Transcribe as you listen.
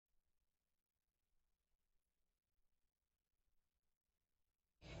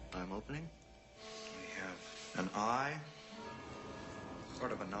I'm opening. We have an eye,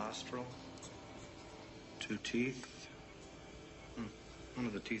 part of a nostril, 2 teeth. One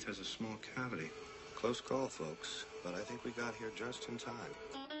of the teeth has a small cavity. Close call, folks, but I think we got here just in time.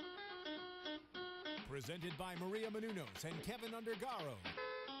 Presented by Maria Menounos and Kevin Undergaro.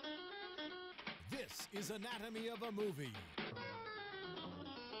 This is Anatomy of a Movie.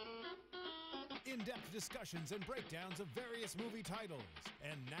 In-depth discussions and breakdowns of various movie titles.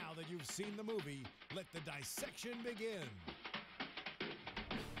 And now that you've seen the movie, let the dissection begin.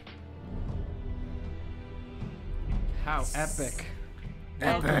 How epic.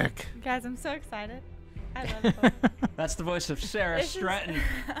 Epic. Guys, I'm so excited. I love it. That's the voice of Sara Stretton.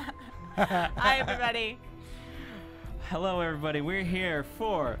 Hi, everybody. Hello, everybody. We're here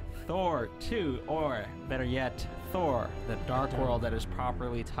for Thor 2, or better yet, Thor, the Dark World that is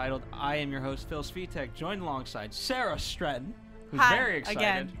properly titled. I am your host, Phil Svitek, joined alongside Sara Stretton, who's Hi, very excited.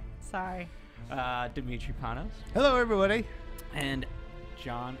 Again. Sorry. Demetri, Panos. Hello, everybody. And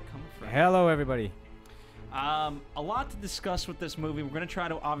John Comerford. Hello, everybody. A lot to discuss with this movie. We're going to try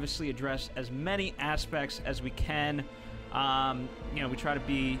to obviously address as many aspects as we can. We try to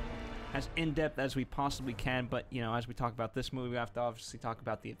be as in-depth as we possibly can, but, as we talk about this movie, we have to obviously talk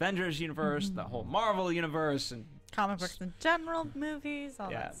about the Avengers universe, the whole Marvel universe, and comic books in general, movies, all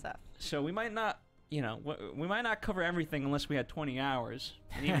that stuff. So we might not, we might not cover everything unless we had 20 hours.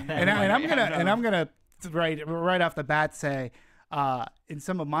 And, even then, I'm gonna right off the bat say, in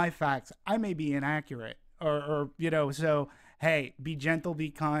some of my facts, I may be inaccurate, or so. Hey, be gentle,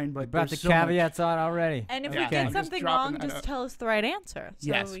 be kind, but brought the caveats on already. And if we get something wrong, just tell us the right answer,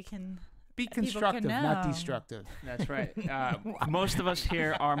 so we can be constructive, not destructive. That's right. Most of us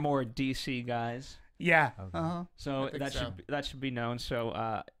here are more DC guys. Yeah. Okay. So that should be known.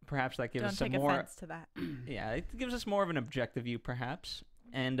 So perhaps that gives us a more. Don't take offense to that. Yeah, it gives us more of an objective view, perhaps.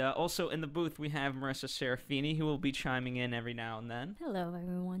 And also in the booth, we have Marisa Serafini, who will be chiming in every now and then. Hello,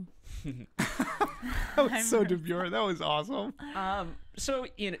 everyone. That was so demure. That was awesome. So,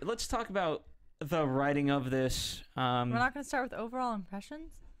 let's talk about the writing of this. We're not going to start with overall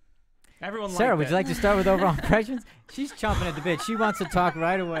impressions? Everyone Sarah, would you like to start with overall impressions? She's chomping at the bit. She wants to talk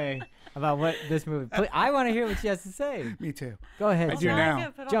right away about what this movie... I want to hear what she has to say. Me too. Go ahead. I do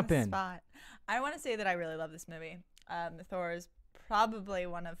now. Jump in. Spot. I want to say that I really love this movie. Thor is probably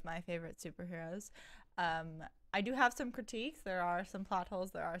one of my favorite superheroes. I do have some critiques. There are some plot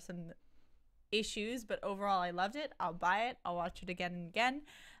holes. There are some issues, but overall I loved it. I'll buy it. I'll watch it again and again.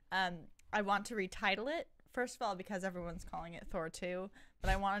 I want to retitle it, first of all, because everyone's calling it Thor 2, but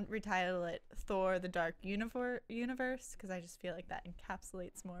I want to retitle it Thor the Dark Universe, because I just feel like that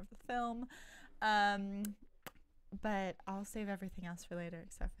encapsulates more of the film. But I'll save everything else for later,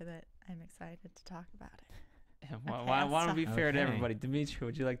 except for that I'm excited to talk about it. Why don't we be fair to everybody? Demetri,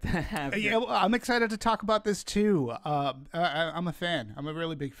 would you like to have... Yeah, well, I'm excited to talk about this, too. I'm a fan. I'm a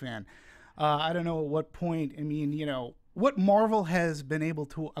really big fan. I don't know at what point, what Marvel has been able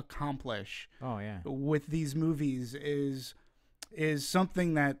to accomplish with these movies is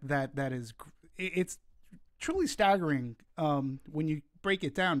something that is... It's truly staggering when you break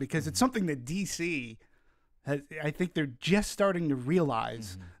it down, because it's something that DC... I think they're just starting to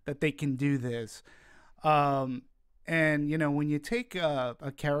realize that they can do this. And when you take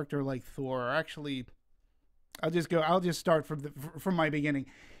a character like Thor, actually, I'll just start from my beginning.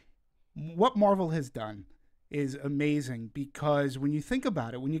 What Marvel has done is amazing, because when you think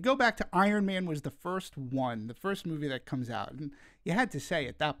about it, when you go back to Iron Man was the first movie that comes out, and you had to say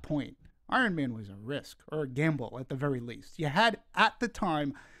at that point, Iron Man was a risk or a gamble at the very least. You had at the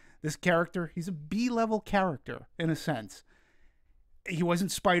time this character, he's a B-level character in a sense. He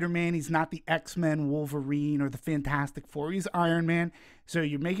wasn't Spider-Man. He's not the X-Men, Wolverine, or the Fantastic Four. He's Iron Man. So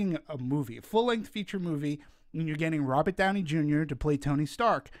you're making a movie, a full-length feature movie, and you're getting Robert Downey Jr. to play Tony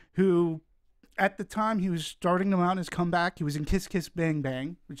Stark, who, at the time, he was starting to mount his comeback. He was in Kiss Kiss Bang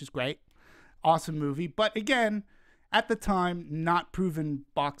Bang, which is great. Awesome movie. But again, at the time, not proven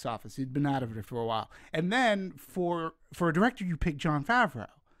box office. He'd been out of it for a while. And then for a director, you pick Jon Favreau,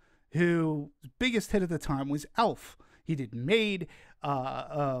 whose biggest hit at the time was Elf. He did Maid.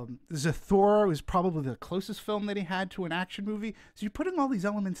 Zathura was probably the closest film that he had to an action movie. So you're putting all these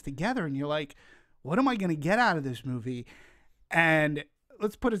elements together, and you're like, what am I going to get out of this movie? And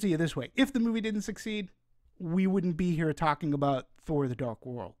let's put it to you this way. If the movie didn't succeed, we wouldn't be here talking about Thor the Dark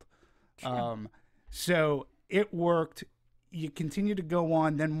World. Sure. So it worked. You continue to go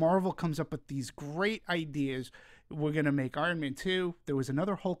on. Then Marvel comes up with these great ideas. We're going to make Iron Man 2. There was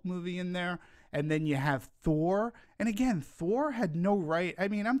another Hulk movie in there. And then you have Thor. And again, Thor had no right. I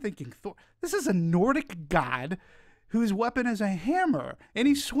mean, I'm thinking Thor. This is a Nordic god whose weapon is a hammer, and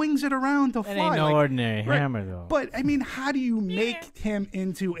he swings it around to That fly. ain't no like, ordinary hammer, though. But I mean, how do you make him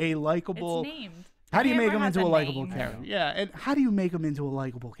into a likable? It's named. How do you The make him hammer has into a a likable name. character? Yeah, and how do you make him into a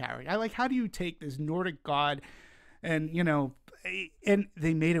likable character? How do you take this Nordic god, and and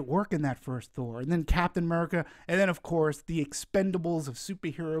they made it work in that first Thor, and then Captain America, and then of course the Expendables of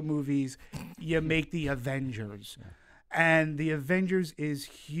superhero movies. You make the Avengers. And the Avengers is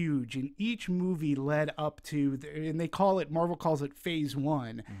huge, and each movie led up to, and Marvel calls it Phase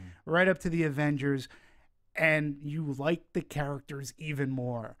 1, right up to the Avengers, and you like the characters even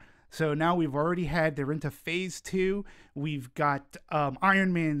more. So now they're into Phase 2. We've got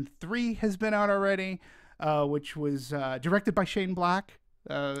Iron Man 3 has been out already, which was directed by Shane Black,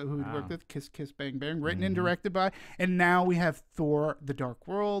 who worked with Kiss Kiss Bang Bang, written and directed by, and now we have Thor: The Dark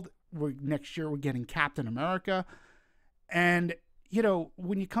World. Next year we're getting Captain America. And,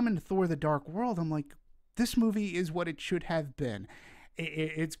 when you come into Thor: The Dark World, I'm like, this movie is what it should have been.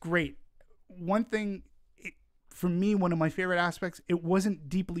 It's great. One thing, for me, one of my favorite aspects, it wasn't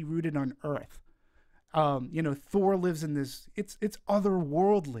deeply rooted on Earth. Thor lives in this, it's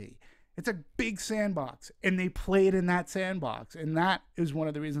otherworldly. It's a big sandbox, and they played in that sandbox. And that is one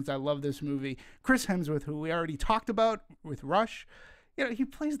of the reasons I love this movie. Chris Hemsworth, who we already talked about with Rush, he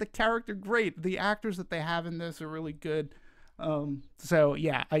plays the character great. The actors that they have in this are really good. So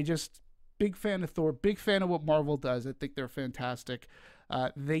yeah, big fan of Thor, big fan of what Marvel does. I think they're fantastic.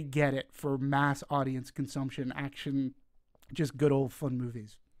 They get it for mass audience consumption, action, just good old fun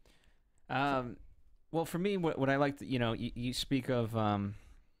movies. Well, for me, what I like, you speak of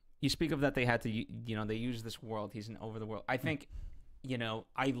that they had to, they use this world. He's an over the world. I think,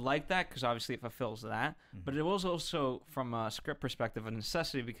 I like that because obviously it fulfills that. But it was also, from a script perspective, a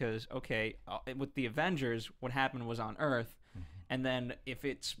necessity because, okay, with the Avengers, what happened was on Earth. And then if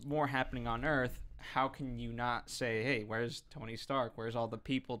it's more happening on Earth, how can you not say, hey, where's Tony Stark? Where's all the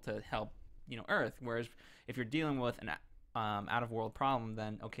people to help, Earth? Whereas if you're dealing with an out-of-world problem,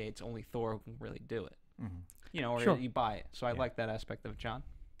 then, okay, it's only Thor who can really do it. Or Sure. you buy it. So I like that aspect of it, John.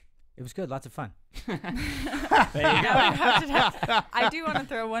 It was good. Lots of fun. There you go. I do want to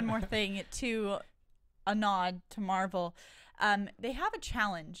throw one more thing to a nod to Marvel. They have a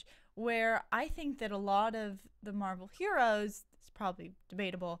challenge where I think that a lot of the Marvel heroes, it's probably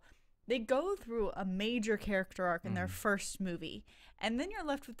debatable, they go through a major character arc in their first movie. And then you're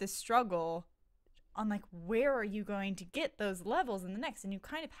left with this struggle on like, where are you going to get those levels in the next? And you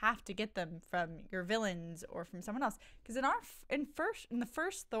kind of have to get them from your villains or from someone else. Because in the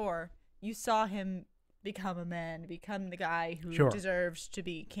first Thor, you saw him become a man, become the guy who deserves to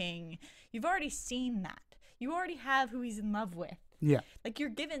be king. You've already seen that. You already have who he's in love with. Yeah. Like, you're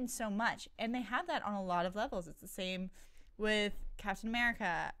given so much. And they have that on a lot of levels. It's the same with Captain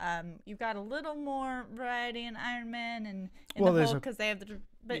America. You've got a little more variety in Iron Man and in the Hulk because they have the...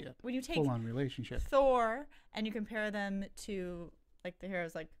 But when you take full-on relationship Thor and you compare them to like the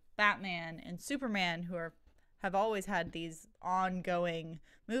heroes like Batman and Superman, who have always had these ongoing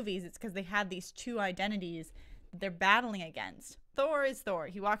movies, it's because they have these two identities they're battling against. Thor is Thor.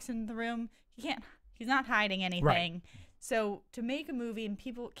 He walks into the room. He's not hiding anything. Right. So to make a movie and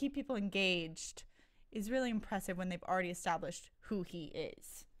keep people engaged is really impressive when they've already established who he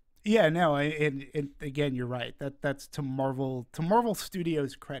is. Yeah, no, and again, you're right. That's to Marvel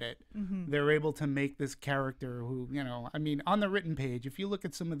Studios' credit. They're able to make this character who, on the written page, if you look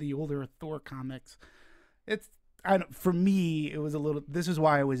at some of the older Thor comics, for me, it was a little. This is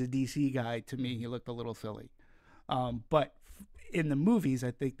why I was a DC guy. To me, he looked a little silly, but in the movies,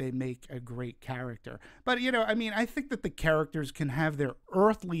 I think they make a great character. But I think that the characters can have their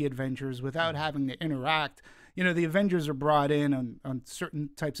earthly adventures without having to interact. The Avengers are brought in on certain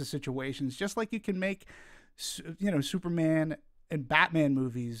types of situations, just like you can make, Superman and Batman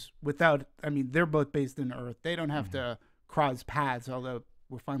movies without, they're both based in Earth. They don't have to cross paths, although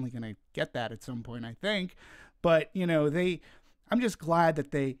we're finally going to get that at some point, I think. But, I'm just glad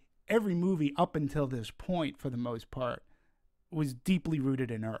that every movie up until this point, for the most part, was deeply rooted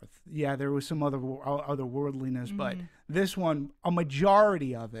in Earth. Yeah, there was some other worldliness, but this one, a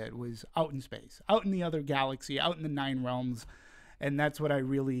majority of it was out in space, out in the other galaxy, out in the Nine Realms, and that's what I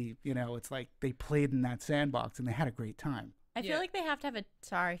really, it's like they played in that sandbox and they had a great time. I feel like they have to have a...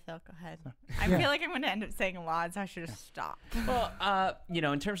 Sorry, Phil, go ahead. I feel like I'm going to end up saying a lot, so I should have stopped. Well,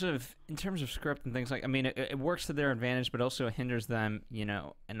 in terms of script and things like, it works to their advantage, but also hinders them,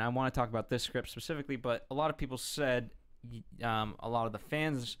 and I want to talk about this script specifically, but a lot of people said... a lot of the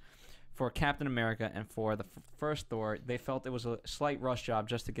fans for Captain America and for the first Thor, they felt it was a slight rush job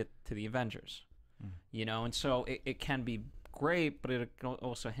just to get to the Avengers, and so it can be great, but it can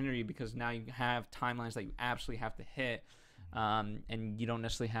also hinder you because now you have timelines that you absolutely have to hit, and you don't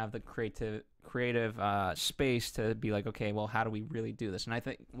necessarily have the creative space to be like, okay, well, how do we really do this? And I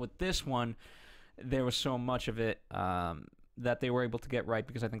think with this one, there was so much of it that they were able to get right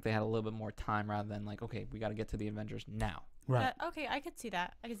because I think they had a little bit more time rather than like, okay, we got to get to the Avengers now. Right. Okay, I could see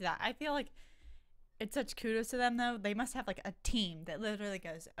that. I feel like it's such kudos to them, though. They must have like a team that literally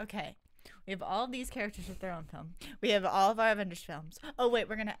goes, okay, we have all of these characters with their own film. We have all of our Avengers films. Oh, wait,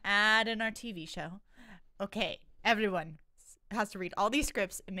 we're going to add in our TV show. Okay, everyone has to read all these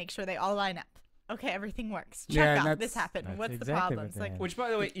scripts and make sure they all line up. Okay, everything works. Check out. This happened. What's the problem? Like, which, by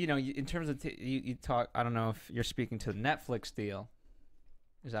the way, in terms of you talk, I don't know if you're speaking to the Netflix deal.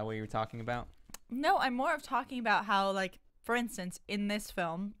 Is that what you were talking about? No, I'm more of talking about how, like, for instance, in this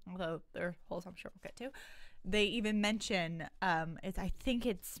film, although there are holes I'm sure we'll get to, they even mention, I think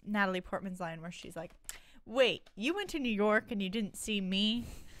it's Natalie Portman's line where she's like, wait, you went to New York and you didn't see me?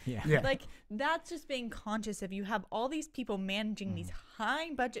 Yeah. Like, that's just being conscious of you have all these people managing these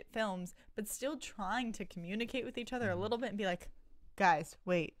high budget films, but still trying to communicate with each other a little bit and be like, guys,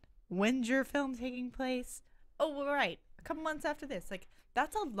 wait, when's your film taking place? Oh, right, a couple months after this. Like,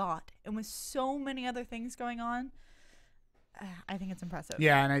 that's a lot. And with so many other things going on, I think it's impressive.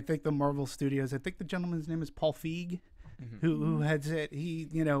 Yeah, and I think the Marvel Studios, I think the gentleman's name is Paul Feig, who heads it.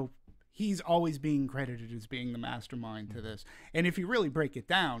 He's always being credited as being the mastermind to this. And if you really break it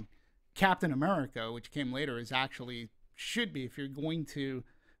down, Captain America, which came later, is actually should be, if you're going to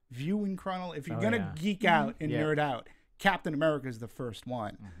view in chronology, if you're going to geek out and nerd out, Captain America is the first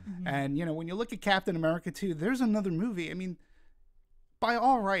one. And, when you look at Captain America 2, there's another movie. I mean, by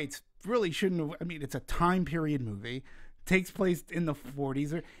all rights, really shouldn't have, it's a time period movie. Takes place in the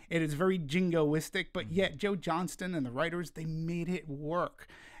 40s. It is very jingoistic, but yet Joe Johnston and the writers, they made it work.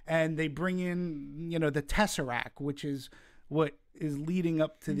 And they bring in, the Tesseract, which is what is leading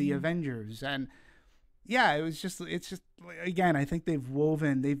up to the Avengers. And yeah, it's just again, I think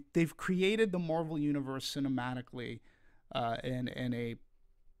they've created the Marvel Universe cinematically in a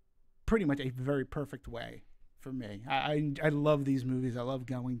pretty much a very perfect way. For me, I love these movies. I love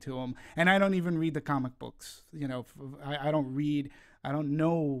going to them, and I don't even read the comic books. I don't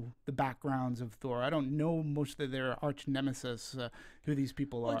know the backgrounds of Thor. I don't know most of their arch nemesis, who these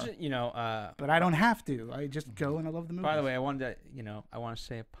people are. But I don't have to. I just go and I love the movies. By the way, I want to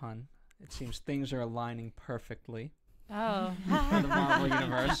say a pun. It seems things are aligning perfectly. Oh, for the Marvel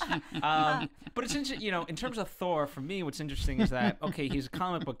universe. But it's interesting, in terms of Thor. For me, what's interesting is that he's a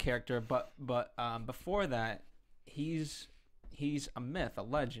comic book character, but before that, he's a myth, a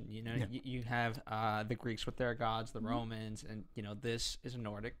legend. You have the Greeks with their gods, the Romans, and this is a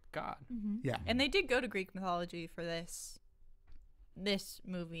Nordic god. Yeah, and they did go to Greek mythology for this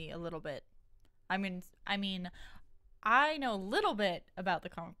movie a little bit. I mean, I know a little bit about the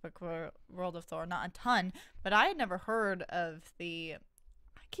comic book world of Thor, not a ton, but I had never heard of I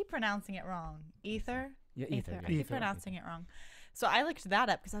keep pronouncing it wrong. Ether? Yeah, Ether. I keep pronouncing it wrong. So I looked that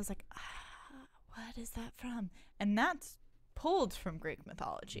up because I was like, what is that from? And that's pulled from Greek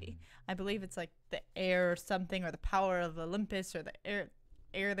mythology. I believe it's like the air or something, or the power of Olympus, or the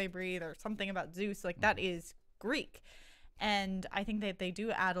air they breathe, or something about Zeus. Like, that is Greek. And I think that they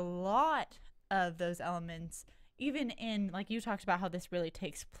do add a lot of those elements, even in, like you talked about how this really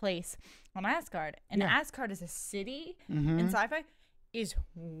takes place on Asgard. And Asgard as a city in sci-fi is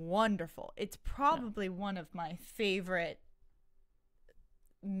wonderful. It's probably one of my favorite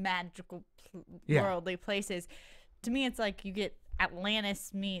magical worldly places. To me, it's like you get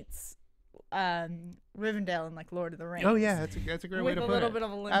Atlantis meets Rivendell in like Lord of the Rings. Oh yeah, that's a great way to put it. With a little bit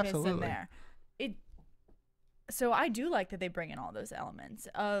of Olympus in there. So I do like that they bring in all those elements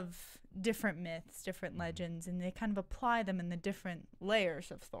of different myths, different legends, and they kind of apply them in the different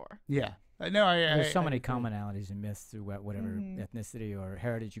layers of Thor. Yeah. There's so many commonalities in myths through whatever ethnicity or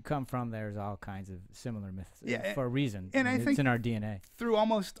heritage you come from. There's all kinds of similar myths for a reason. And I think it's in our DNA. Through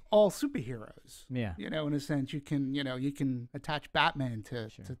almost all superheroes. Yeah. In a sense, you can attach Batman to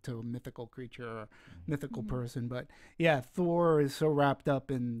a mythical creature or mythical person. But yeah, Thor is so wrapped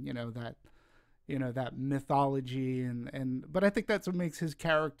up in, that mythology but I think that's what makes his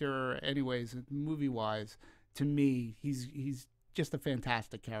character, anyways, movie wise, to me, he's just a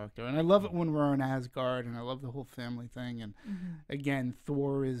fantastic character. And I love it when we're on Asgard, and I love the whole family thing. And again,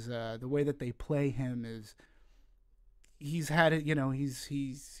 Thor is the way that they play him is he's had it,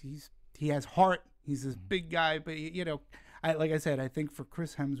 he has heart. He's this big guy, but like I said, I think for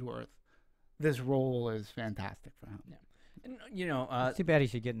Chris Hemsworth, this role is fantastic for him. Yeah. You know, it's too bad he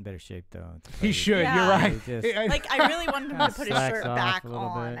should get in better shape, though. He should. Yeah. You're right. Like, I really wanted him to put his shirt back a little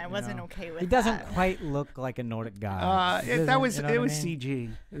on. bit, I you wasn't know. okay with He that. doesn't quite look like a Nordic guy. It was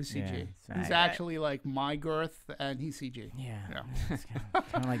CG. It was Yeah, CG. so He's I- actually like my girth, and he's CG. Yeah. Yeah. It's kind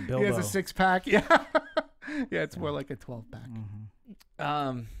of like Bilbo. He has a 6-pack. Yeah. Yeah, it's more like a 12-pack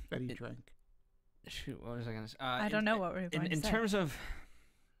that he drank. Shoot, what was I going to say? I don't know what we're going to in say. terms of.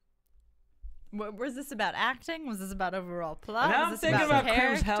 Was this about acting? Was this about overall plot? Now I'm Was this thinking about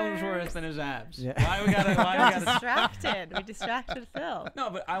Chris characters? Hemsworth and his abs. Yeah. Why we gotta Distracted. We distracted Phil. No,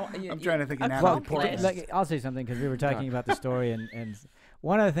 but I'm trying to think of Well, Natalie Portman. Portman. I'll say something because we were talking about the story, and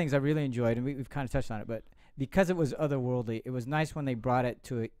one of the things I really enjoyed, and we've kind of touched on it, but because it was otherworldly, it was nice when they brought it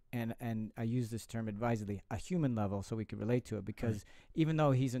to and I use this term advisedly, a human level, so we could relate to it. Because even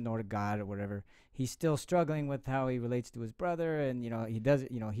though he's a Nordic god or whatever, he's still struggling with how he relates to his brother, and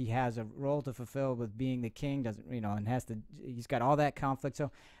he has a role to fulfill with being the king, and he's got all that conflict.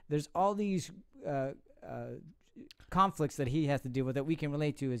 So there's all these conflicts that he has to deal with that we can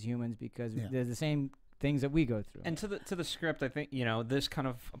relate to as humans because they're the same things that we go through. And to the script, I think this kind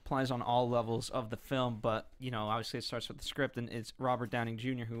of applies on all levels of the film. But obviously it starts with the script, and it's Robert Downey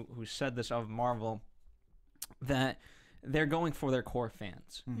Jr. who said this of Marvel, that they're going for their core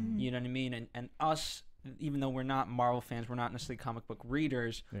fans. Mm-hmm. You know what I mean? And us, even though we're not Marvel fans, we're not necessarily comic book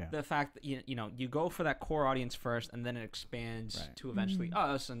readers. Yeah. The fact that you go for that core audience first, and then it expands to eventually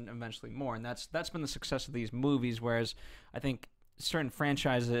us, and eventually more. And that's been the success of these movies. Whereas I think certain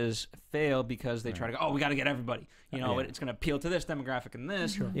franchises fail because they try to go, we got to get everybody. It's going to appeal to this demographic and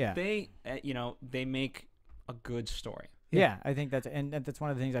this. Sure. Yeah. They they make a good story. Yeah, I think that's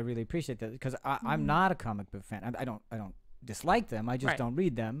one of the things I really appreciate, that because I'm not a comic book fan. I don't dislike them. I just don't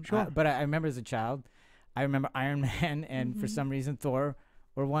read them. Sure. But I remember as a child, I remember Iron Man and for some reason Thor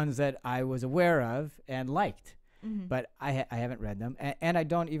were ones that I was aware of and liked. But I haven't read them, and I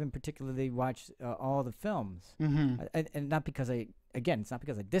don't even particularly watch all the films. And not because it's not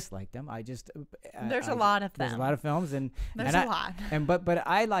because I dislike them. I just There's a lot of them. There's a lot of films, and There's a lot. But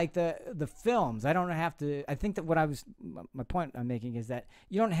I like the films. I don't have to. I think that my point I'm making is that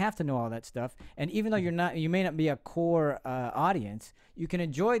you don't have to know all that stuff. And even though you may not be a core audience, you can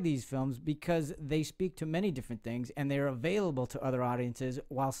enjoy these films because they speak to many different things, and they're available to other audiences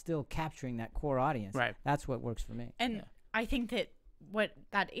while still capturing that core audience. Right. That's what works for me. And I think that what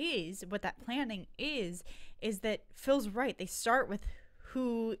that planning is that Phil's right. They start with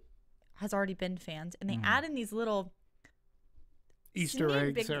who has already been fans, and they add in these little Easter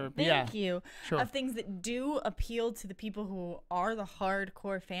eggs thank you of things that do appeal to the people who are the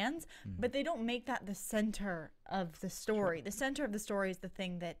hardcore fans, but they don't make that the center of the story. The center of the story is the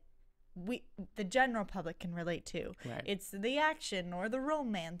thing that the general public can relate to. Right. It's the action or the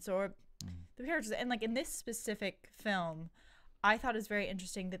romance or the characters. And like in this specific film, I thought it was very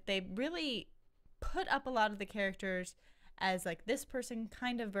interesting that they really put up a lot of the characters as like this person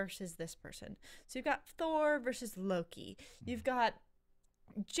kind of versus this person. So you've got Thor versus Loki. You've got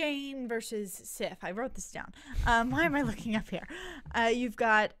Jane versus Sif. I wrote this down. Why am I looking up here? You've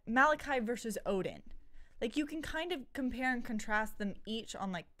got Malachi versus Odin. Like you can kind of compare and contrast them each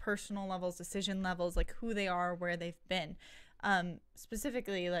on like personal levels, decision levels, like who they are, where they've been.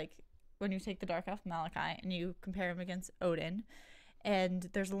 Specifically, like when you take the Dark Elf Malachi and you compare him against Odin, and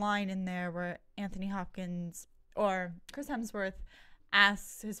there's a line in there where Anthony Hopkins or Chris Hemsworth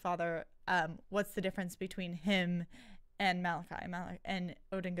asks his father, what's the difference between him and Malachi? And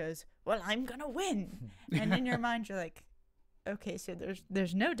Odin goes, well, I'm gonna win. And in your mind you're like, okay, so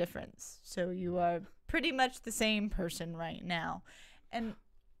there's no difference. So you are pretty much the same person right now. And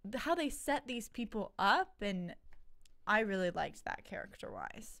how they set these people up, and I really liked that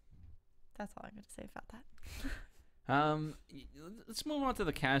character-wise. That's all I'm going to say about that. Let's move on to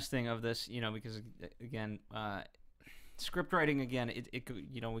the casting of this, because again, script writing again, it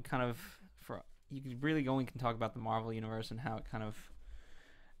we kind of you could really only can talk about the Marvel universe and how it kind of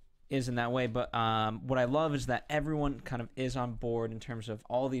is in that way. But what I love is that everyone kind of is on board in terms of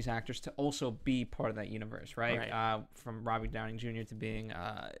all these actors to also be part of that universe, right? From Robert Downey Jr. to being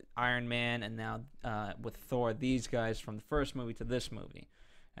Iron Man, and now with Thor, these guys from the first movie to this movie.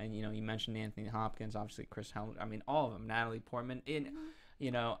 And you mentioned Anthony Hopkins, obviously Chris Hemsworth. I mean, all of them. Natalie Portman.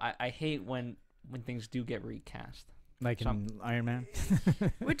 I hate when things do get recast, like in Iron Man.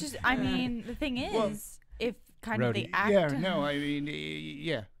 Which is, I mean, the thing is, if kind of the actor. Yeah, no, I mean,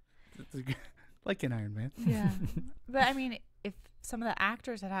 yeah, like in Iron Man. Yeah, but I mean, if some of the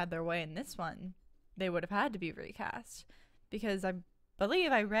actors had their way in this one, they would have had to be recast, because I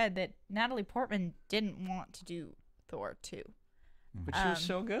believe I read that Natalie Portman didn't want to do Thor 2. But she was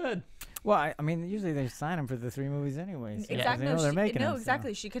so good. Well, I mean, usually they sign them for the 3 movies anyways. So exactly. they know they're making them,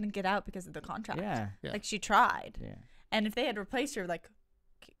 exactly. So. She couldn't get out because of the contract. Yeah. Like, she tried. Yeah. And if they had replaced her, like,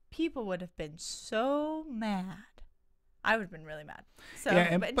 people would have been so mad. I would have been really mad. So,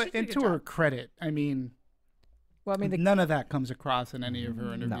 yeah, but to her credit, I mean, well, I mean, none of that comes across in any of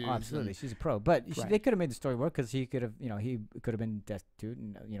her interviews. No, absolutely, she's a pro. But they could have made the story work because he could have, he could have been destitute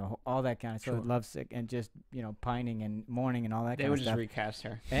and all that kind of stuff, lovesick and just pining and mourning and all that. They kind would of just stuff. recast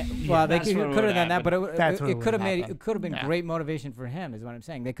her. Well, they could have done that, but it could have happened. it could have been great motivation for him. Is what I'm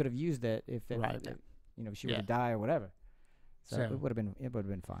saying. They could have used it if she were to die or whatever. So it would have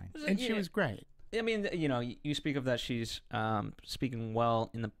been fine. And she was great. I mean, you speak of that she's speaking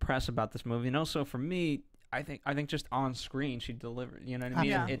well in the press about this movie, and also for me, I think just on screen she delivered. You know what I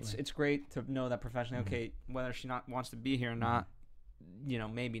mean? Yeah. It's great to know that professionally. Okay, whether she wants to be here or not,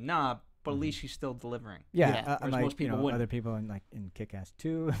 maybe not, but at least she's still delivering. Yeah, like, most people wouldn't. Other people in Kick-Ass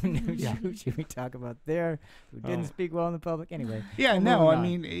 2, should we talk about there who didn't speak well in the public anyway? Yeah, no, I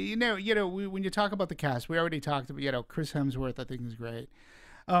mean, when you talk about the cast, we already talked about Chris Hemsworth. I think is great,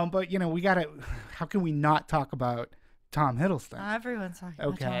 but we gotta. How can we not talk about Tom Hiddleston? Everyone's talking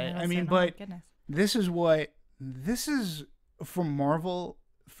about Tom Hiddleston. I mean, but this is for Marvel,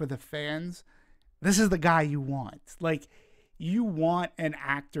 for the fans. This is the guy you want. Like, you want an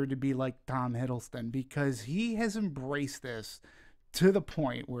actor to be like Tom Hiddleston because he has embraced this to the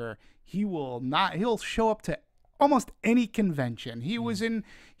point where he'll show up to almost any convention. He was in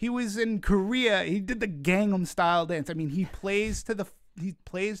Korea. He did the Gangnam Style dance. I mean, he plays to the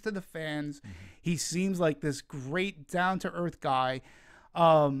fans. Mm-hmm. He seems like this great down to earth guy.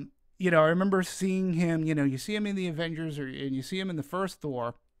 I remember seeing him, you see him in the Avengers and you see him in the first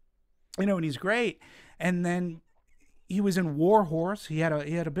Thor, and he's great. And then he was in War Horse. He had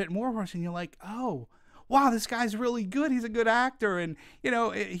a bit in War Horse, and you're like, oh, wow, this guy's really good. He's a good actor. And,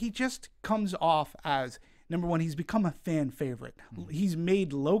 he just comes off as, number one, he's become a fan favorite. Mm-hmm. He's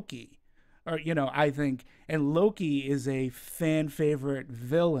made Loki, I think, and Loki is a fan favorite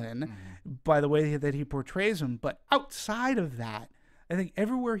villain by the way that he portrays him. But outside of that, I think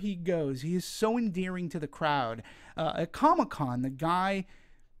everywhere he goes, he is so endearing to the crowd. At Comic-Con, the guy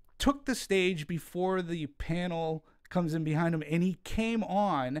took the stage before the panel comes in behind him, and he came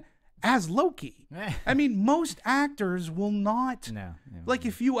on as Loki. I mean, most actors will not. No. Like,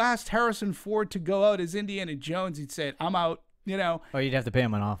 if you asked Harrison Ford to go out as Indiana Jones, he'd say, I'm out, Oh, you'd have to pay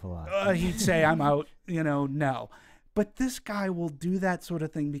him an awful lot. He'd say, I'm out, no. But this guy will do that sort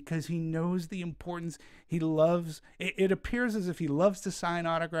of thing because he knows the importance. He loves. It appears as if he loves to sign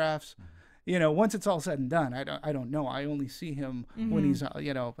autographs. Once it's all said and done, I don't know. I only see him when he's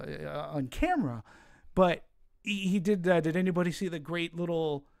on camera. But he did. Did anybody see the great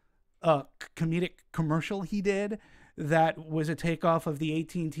little comedic commercial he did? That was a takeoff of the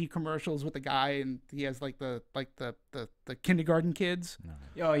AT&T commercials with the guy, and he has the kindergarten kids. No.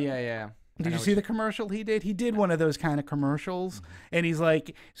 Oh yeah. Did you see the commercial he did? He did one of those kind of commercials, and he's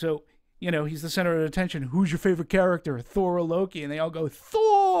like, so, he's the center of attention. Who's your favorite character, Thor or Loki? And they all go,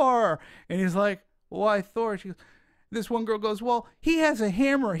 Thor! And he's like, why Thor? This one girl goes, well, he has a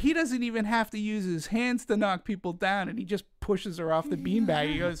hammer. He doesn't even have to use his hands to knock people down, and he just pushes her off the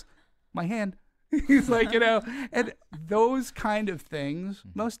beanbag. He goes, my hand. He's like, and those kind of things,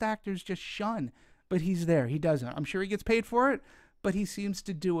 most actors just shun. But he's there. He doesn't. I'm sure he gets paid for it. But he seems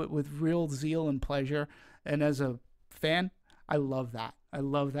to do it with real zeal and pleasure. And as a fan, I love that.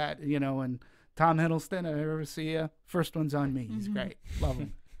 And Tom Hiddleston, if I ever see you, first one's on me. He's great. Love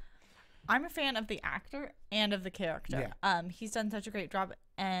him. I'm a fan of the actor and of the character. Yeah. He's done such a great job.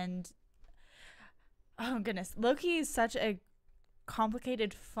 And, oh, goodness. Loki is such a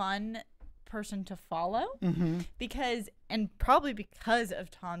complicated, fun person to follow. Because, and probably because of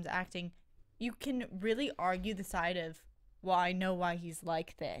Tom's acting, you can really argue the side of, well, I know why he's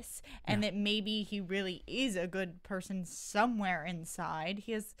like this, and that maybe he really is a good person somewhere inside.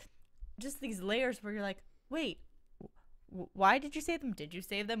 He has just these layers where you're like, wait, why did you save them? Did you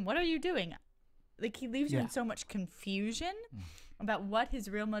save them? What are you doing? Like, he leaves you in so much confusion about what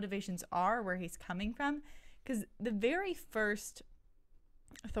his real motivations are, where he's coming from. Because the very first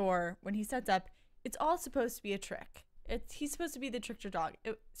Thor, when he sets up, it's all supposed to be a trick. He's supposed to be the trickster dog.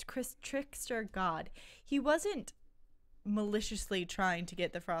 It's trickster god. He wasn't maliciously trying to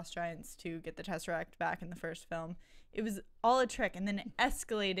get the Frost Giants to get the Tesseract back in the first film. It was all a trick, and then it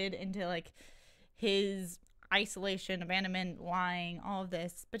escalated into like his isolation, abandonment, lying, all of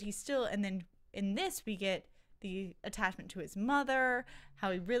this. But he's still, and then in this we get the attachment to his mother, how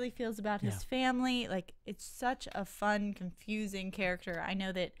he really feels about his family. Like, it's such a fun, confusing character. I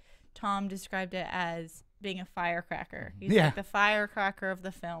know that Tom described it as being a firecracker. He's Yeah. like the firecracker of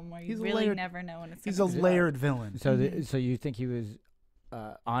the film, where you really layered- never know when it's. He's a gonna be. layered villain. So, so you think he was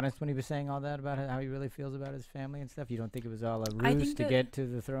honest when he was saying all that about how he really feels about his family and stuff? You don't think it was all a ruse to get to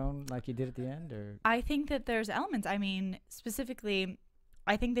the throne like he did at the end, or? I think that there's elements. I mean, specifically,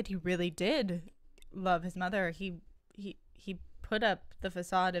 I think that he really did love his mother. He put up the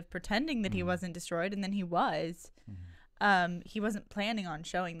facade of pretending that he wasn't destroyed, and then he was. He wasn't planning on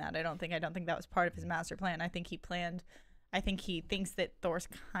showing that. I don't think that was part of his master plan. I think he thinks that Thor's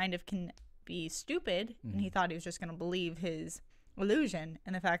kind of can be stupid, and he thought he was just going to believe his illusion,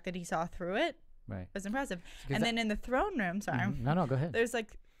 and the fact that he saw through it was impressive. And then in the throne room, No, go ahead. There's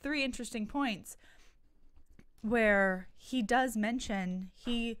like 3 interesting points where he does mention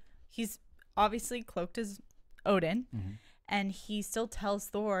he's obviously cloaked as Odin, and he still tells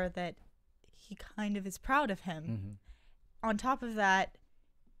Thor that he kind of is proud of him. On top of that,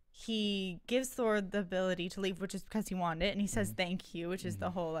 he gives Thor the ability to leave, which is because he wanted it, and he says thank you, which is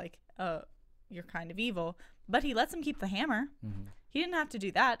the whole like, oh, you're kind of evil. But he lets him keep the hammer. He didn't have to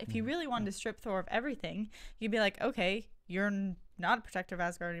do that. If he really wanted to strip Thor of everything, he'd be like, okay, you're not a protector of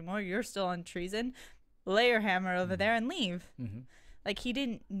Asgard anymore. You're still on treason. Lay your hammer over there and leave. Like, he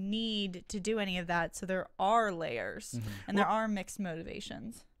didn't need to do any of that. So there are layers, and there are mixed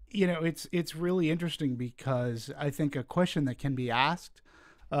motivations. You know, it's really interesting, because I think a question that can be asked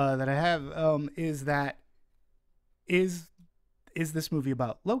that I have is this movie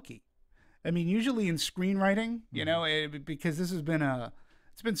about Loki? I mean, usually in screenwriting, you know, because this has been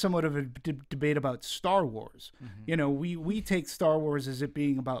it's been somewhat of a debate about Star Wars. You know, we take Star Wars as it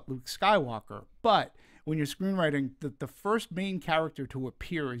being about Luke Skywalker, but when you're screenwriting, the first main character to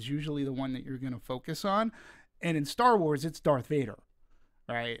appear is usually the one that you're going to focus on, and in Star Wars, it's Darth Vader.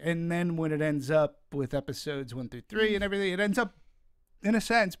 Right. And then when it ends up with episodes 1 through 3 and everything, it ends up, in a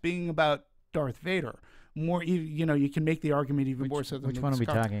sense, being about Darth Vader. More, you know, you can make the argument even more so than which one are we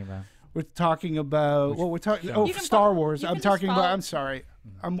talking about? We're talking about, we're talking, Star Wars. I'm talking about, I'm sorry,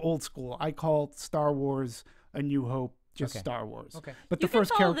 I'm old school. I call Star Wars A New Hope just Star Wars. Okay. But the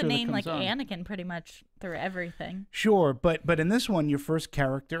first character the name that comes like on, Anakin pretty much through everything. Sure, but in this one, your first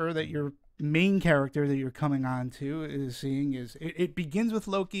character main character that you're coming on to is seeing is it begins with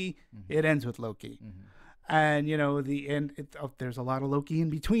Loki, it ends with Loki, and you know the end. There's a lot of Loki in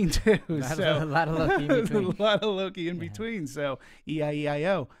between too. A lot of Loki in between. A lot of Loki in between. So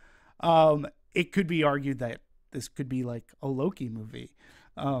E-I-E-I-O. It could be argued that this could be like a Loki movie.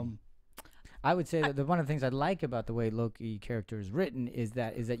 I would say that one of the things I like about the way Loki character is written is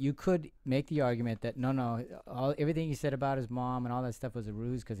that you could make the argument that everything he said about his mom and all that stuff was a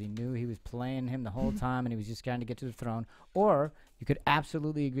ruse because he knew he was playing him the whole time and he was just trying to get to the throne. Or you could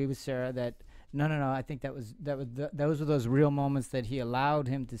absolutely agree with Sarah that no, I think those were those real moments that he allowed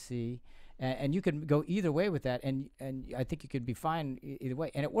him to see. And you can go either way with that, and I think you could be fine either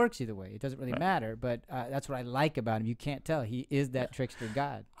way, and it works either way. It doesn't really matter, but that's what I like about him. You can't tell he is that trickster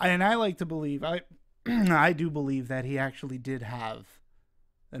god. And I like to believe, I do believe that he actually did have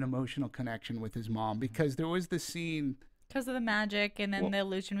an emotional connection with his mom, because there was this scene because of the magic, and then the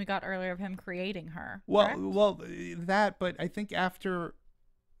illusion we got earlier of him creating her. Well, that, but I think after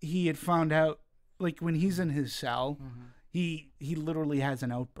he had found out, like when he's in his cell, he literally has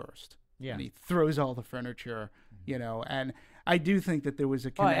an outburst. Yeah. And he throws all the furniture, you know, and I do think that there was a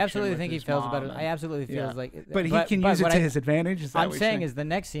connection. I absolutely think he feels about it. I absolutely feels like but he can use it to his advantage. Is that I'm saying is the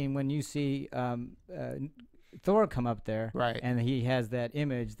next scene when you see Thor come up there, right, and he has that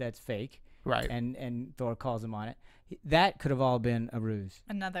image that's fake, right, and Thor calls him on it. That could have all been a ruse.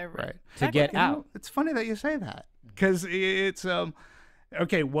 Another ruse. Right. To get out. It's funny that you say that, because it's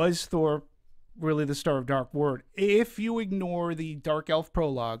okay, was Thor really the star of Dark World? If you ignore the Dark Elf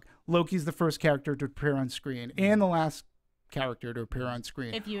prologue, Loki's the first character to appear on screen and the last character to appear on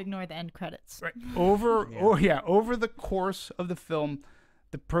screen. If you ignore the end credits. Right. Over the course of the film,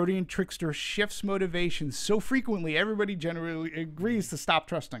 the Protean trickster shifts motivations so frequently, everybody generally agrees to stop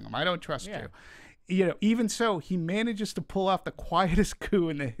trusting him. I don't trust you. You know, even so, he manages to pull off the quietest coup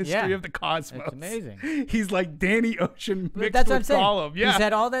in the history of the cosmos. It's amazing. He's like Danny Ocean mixed That's with Gollum. Yeah. He's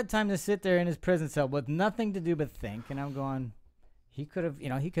had all that time to sit there in his prison cell with nothing to do but think. And I'm going, he could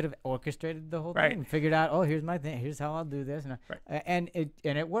have orchestrated the whole thing and figured out, oh, here's my thing. Here's how I'll do this. And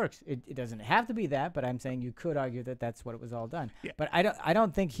it works. It doesn't have to be that, but I'm saying you could argue that that's what it was all done. Yeah. But I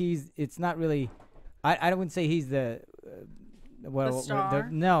don't think it's not really, I wouldn't say he's the star?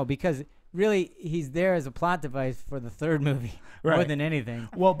 No, because really, he's there as a plot device for the third movie more than anything.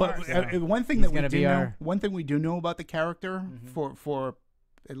 Well, but one thing we do know about the character for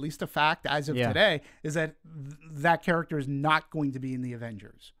at least a fact as of today is that that character is not going to be in the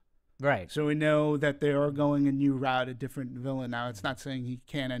Avengers. Right. So we know that they are going a new route, a different villain. Now, it's not saying he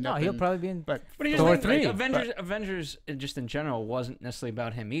can't end up. No, he'll probably be in. But here's Thor the thing, 3. Like, Avengers, just in general, wasn't necessarily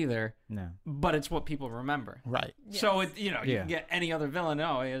about him either. No. But it's what people remember. Right. Yes. So you can get any other villain.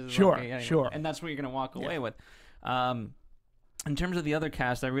 Oh, he is Sure, okay, anyway. sure. And that's what you're gonna walk away with. In terms of the other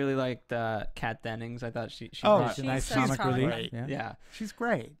cast, I really liked Kat Dennings. I thought she Oh, brought- She's a nice so comic strong. relief. Right. yeah. she's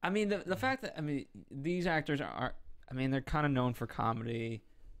great. I mean, the fact that these actors are, they're kind of known for comedy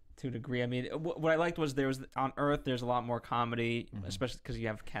to a degree. I mean, what I liked was on Earth there's a lot more comedy, especially because you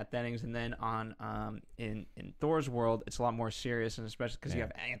have Kat Dennings, and then on in Thor's world it's a lot more serious, and especially because you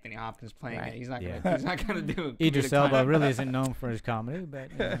have Anthony Hopkins playing it. He's not gonna do Idris Elba really isn't known for his comedy,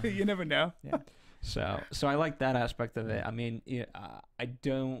 but You never know. yeah. So I like that aspect of it. I mean,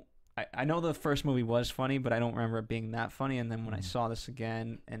 I know the first movie was funny, but I don't remember it being that funny. And then when I saw this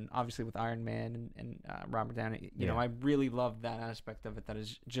again, and obviously with Iron Man and Robert Downey, you know, I really loved that aspect of it. That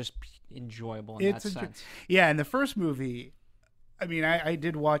is just enjoyable in that sense. Yeah, in the first movie, I mean, I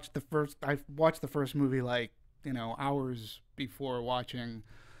did watch the first. I watched the first movie like hours before watching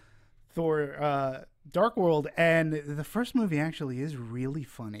Thor: Dark World, and the first movie actually is really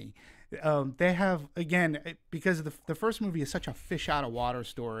funny. They have, again, because the first movie is such a fish out of water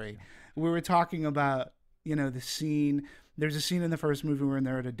story. We were talking about, the scene. There's a scene in the first movie where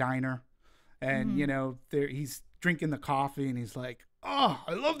they're at a diner, and he's drinking the coffee, and he's like, "Oh,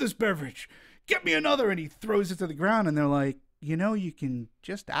 I love this beverage. Get me another." And he throws it to the ground, and they're like, "You can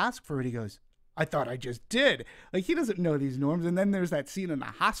just ask for it." He goes, "I thought I just did." Like, he doesn't know these norms. And then there's that scene in the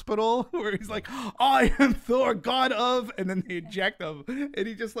hospital where he's like, "I am Thor, god of," and then they eject him, and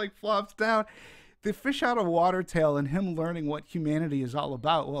he just like flops down. The fish out of water tale and him learning what humanity is all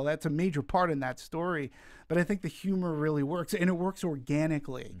about, well, that's a major part in that story. But I think the humor really works, and it works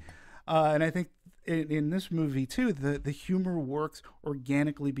organically. And I think in this movie too, the humor works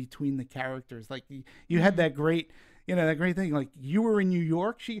organically between the characters. Like you had that great, that great thing. Like, "You were in New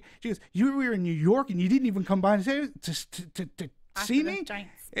York." She goes, "You were in New York and you didn't even come by and say to see me."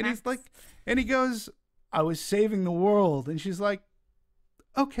 And he's like, and he goes, "I was saving the world." And she's like,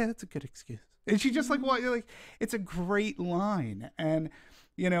 "Okay, that's a good excuse." And she just like, what? Like, it's a great line. And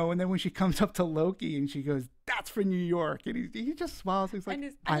and then when she comes up to Loki and she goes, "That's for New York," and he just smiles. He's like,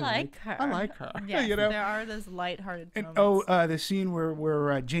 I like her. I like her. Yeah, there are those lighthearted and moments. the scene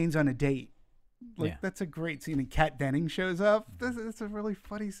where Jane's on a date. That's a great scene, and Kat Dennings shows up. It's a really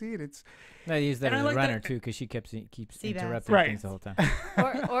funny scene. I use that as a runner too, because she keeps interrupting things the whole time.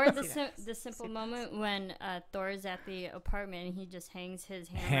 or the simple moment when Thor is at the apartment and he just hangs his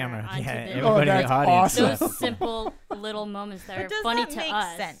hammer onto the everybody in the audience. Awesome. Those simple little moments that But are funny does to that make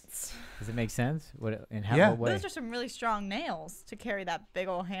us. sense? Does it make sense? What way? Those are some really strong nails to carry that big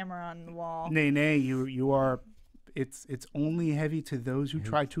old hammer on the wall. Nay, you are. It's only heavy to those who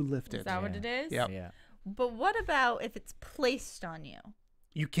try to lift it. Is that what it is? Yep. Yeah. But what about if it's placed on you?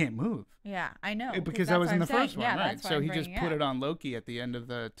 You can't move. Yeah, I know. Because that that's was what in the I'm saying. first one, Yeah, right? that's why So I'm he just bringing put up. it on Loki at the end of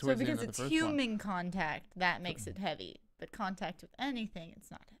the So towards the because end of it's the first one. human contact, that makes it heavy. But contact with anything,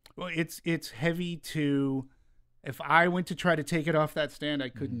 it's not heavy. Well, it's heavy to. If I went to try to take it off that stand, I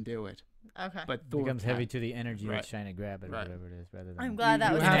couldn't do it. Okay. But It Thor becomes heavy to the energy Right. that's trying to grab it or Right. whatever it is, rather than. I'm glad that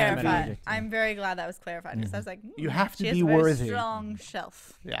You was have to be- clarified. Object, I'm very glad that was clarified because I was like, You have to she has be a very worthy. strong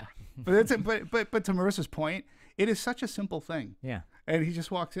shelf. Yeah, but that's it. But to Marissa's point, it is such a simple thing. Yeah. And he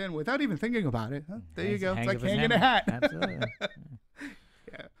just walks in without even thinking about it. There you go. It's Hangs like up his hanging a hammer. hat. Absolutely.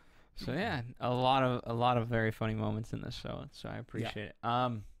 Yeah. So yeah, a lot of very funny moments in this show. So I appreciate it.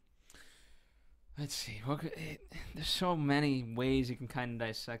 Let's see. There's so many ways you can kind of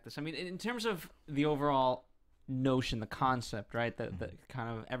dissect this. I mean, in terms of the overall notion, the concept, right? The kind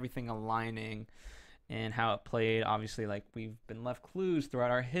of everything aligning and how it played. Obviously, like, we've been left clues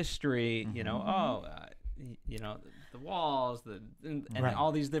throughout our history. The walls, and Right.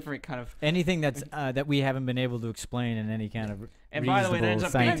 all these different kind of. Anything that's that we haven't been able to explain in any kind of And by the way, it ends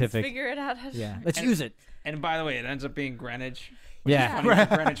up being- Let's scientific. figure it out. Yeah. Let's And- use it. And by the way, it ends up being Greenwich. Which Yeah. is funny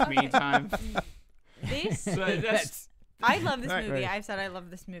for Greenwich Mean Time. This, So that's I love this Right, movie. right. I've said I love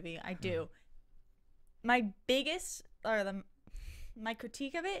this movie. I do. My biggest, my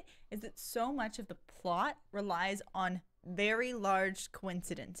critique of it is that so much of the plot relies on very large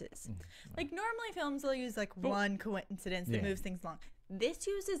coincidences. Like, normally films will use like one coincidence that Yeah. moves things along. This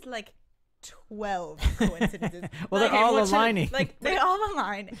uses like 12 coincidences. Well, Like, they're all what's in- aligning. Like, they all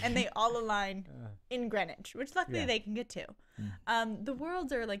align, and they all align in Greenwich, which luckily Yeah. they can get to. The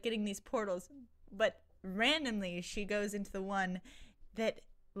worlds are like getting these portals, but randomly she goes into the one that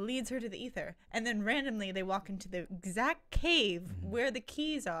leads her to the ether, and then randomly they walk into the exact cave where the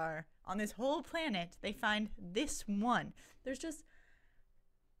keys are on this whole planet. They find this one. There's just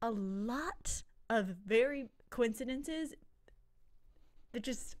a lot of very coincidences that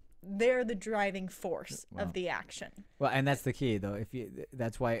just they're the driving force of the action. Well, and that's the key, though.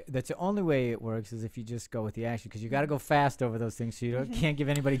 That's the only way it works is if you just go with the action, because you got to go fast over those things, so you can't give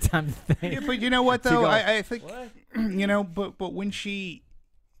anybody time to think. Yeah, but you know what though? I think but when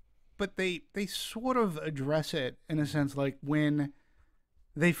they sort of address it in a sense, like when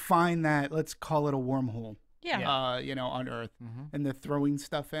they find that, let's call it a wormhole. Yeah. On Earth, and they're throwing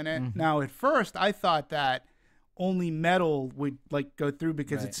stuff in it. Now, at first, I thought that only metal would like go through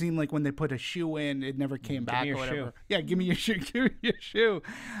because it seemed like when they put a shoe in, it never came back or whatever. Shoe. Yeah, give me your shoe. Give me your shoe.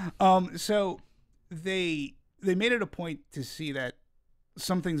 So they made it a point to see that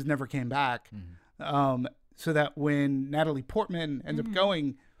some things never came back. So that when Natalie Portman ends up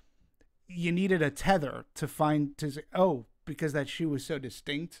going, you needed a tether to say, because that shoe was so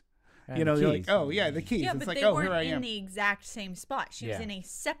distinct. You're like, the keys. Yeah, it's but like, they here weren't I am. in the exact same spot. She was in a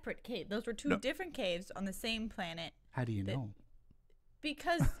separate cave. Those were two different caves on the same planet. How do you know?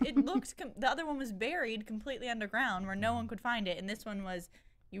 Because it looked, the other one was buried completely underground where no one could find it. And this one was,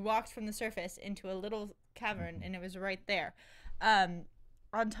 you walked from the surface into a little cavern and it was right there.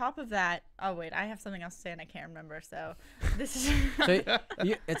 On top of that, oh wait, I have something else to say and I can't remember. So this is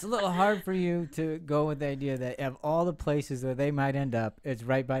it's a little hard for you to go with the idea that of all the places where they might end up, it's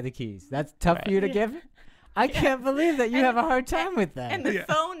right by the keys. That's tough for you to give. I can't believe that you have a hard time with that. And the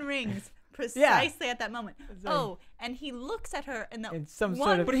phone rings precisely at that moment. And he looks at her and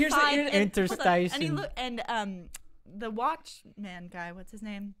but here's the interstice. And the watchman guy, what's his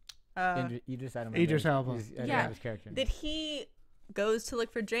name? Idris Elba. His character. That he goes to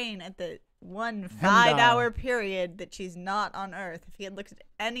look for Jane at the 5-hour period that she's not on Earth. If he had looked at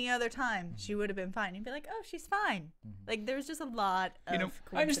any other time, she would have been fine. He'd be like, "Oh, she's fine." Like there's just a lot of.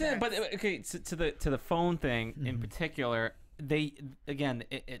 I understand, but okay, to the phone thing in particular, they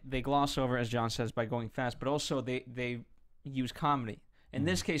gloss over, as John says, by going fast, but also they use comedy. In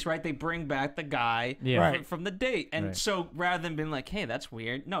this case, right, they bring back the guy from the date. And so rather than being like, hey, that's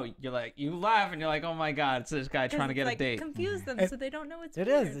weird, no, you're like, you laugh and you're like, oh my God, it's this guy trying to get a date. Confuse them so they don't know it's weird.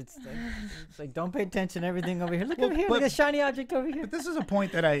 It is. It's like, don't pay attention to everything over here. Look over here, look at a shiny object over here. But this is a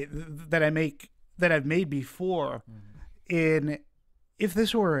point that I've made before. If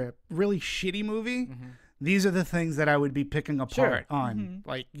this were a really shitty movie, these are the things that I would be picking apart on.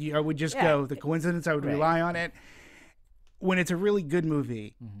 Like, I would just go, the coincidence, I would rely on it. When it's a really good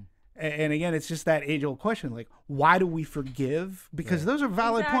movie, and again, it's just that age-old question, like, why do we forgive? Because those are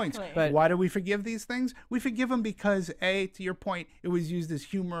valid points. But why do we forgive these things? We forgive them because, to your point, it was used as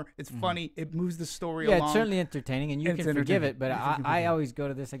humor. It's funny. It moves the story along. Yeah, it's certainly entertaining, and you can forgive it. But I always go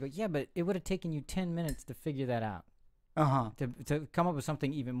to this, I go, yeah, but it would have taken you 10 minutes to figure that out. To come up with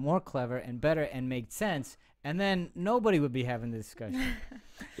something even more clever and better and make sense, and then nobody would be having this discussion.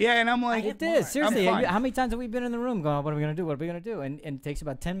 And I'm like, it is seriously. How many times have we been in the room going, "What are we gonna do? What are we gonna do?" And it takes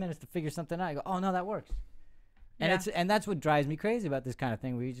about 10 minutes to figure something out. I go, "Oh no, that works." And that's what drives me crazy about this kind of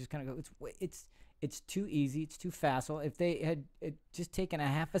thing. Where you just kind of go, "It's too easy. It's too facile." If they had just taken a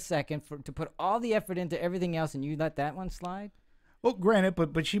half a second to put all the effort into everything else, and you let that one slide. Well, granted,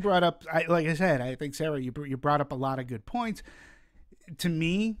 but she brought up, like I said, I think, Sarah, you brought up a lot of good points. To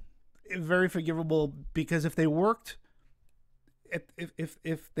me, very forgivable, because if they worked,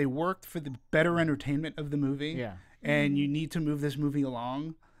 if they worked for the better entertainment of the movie, and you need to move this movie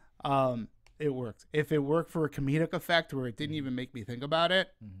along, it worked. If it worked for a comedic effect where it didn't even make me think about it,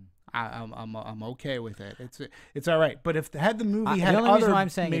 I'm okay with it. It's all right. But if had the movie had the only other reason why I'm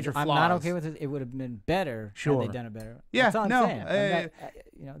saying major flaws, I'm not okay with it. It would have been better had they done it better. Yeah, that's all I'm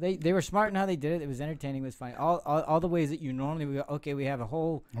saying. They were smart in how they did it. It was entertaining. It was fine. All the ways that you normally would go, we have a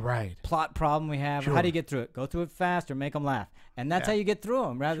whole plot problem. We have. How do you get through it? Go through it fast or make them laugh, and that's how you get through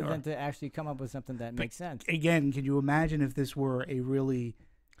them, rather than to actually come up with something that makes sense. Again, can you imagine if this were a really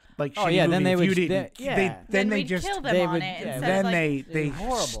then they would. Then they just kill them on it. Then they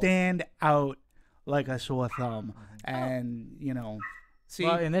stand out like a sore thumb, and see.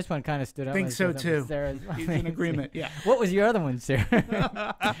 Well, and this one kind of stood out. I think so too. He's in agreement. Yeah. What was your other one,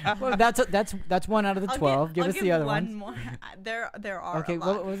 Sarah? Well, that's one out of the 12. Give us the other one. More. There are. Okay. A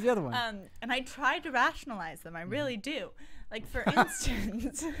lot. What was the other one? And I tried to rationalize them. I really do. Like, for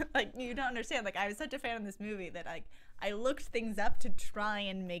instance, like, you don't understand. Like, I was such a fan of this movie that I looked things up to try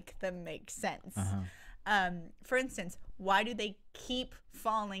and make them make sense. For instance, why do they keep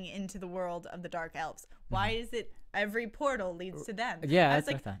falling into the world of the Dark Elves? Why is it every portal leads to them? Yeah, I was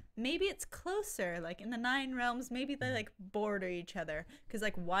like, maybe it's closer. Like, in the 9 realms, maybe they like border each other. Because,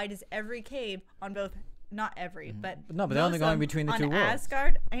 like, why does every cave on both not every, but no, but they're only going between the two worlds. On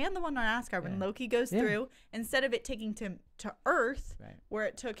Asgard and the one on Asgard, when Loki goes through, instead of it taking him to Earth, where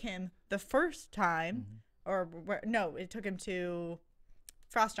it took him the first time, it took him to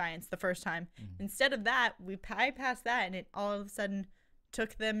Frost Giants the first time. Instead of that, we bypassed that, and it all of a sudden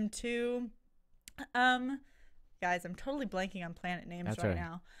took them to, guys, I'm totally blanking on planet names right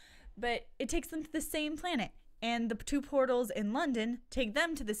now, but it takes them to the same planet, and the two portals in London take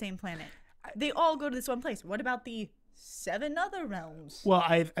them to the same planet. They all go to this one place. What about the 7 other realms? Well,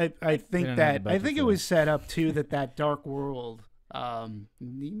 I think it was set up too that dark world. But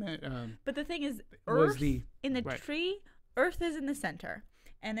the thing is, Earth in the tree, Earth is in the center.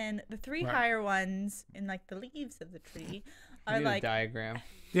 And then the 3 higher ones in like the leaves of the tree are like a diagram.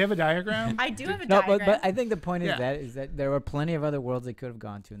 Do you have a diagram? I do have a diagram. But I think the point is that there were plenty of other worlds they could have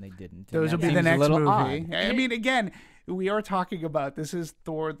gone to and they didn't. Those will be the next movie. Odd. I mean, again, we are talking about this is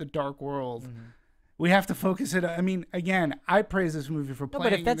Thor: The Dark World. We have to focus it. I mean, again, I praise this movie for playing.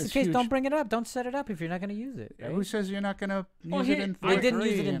 But if that's the case, don't bring it up. Don't set it up if you're not going to use it. Right? Who says you're not going to use it in Thor? I didn't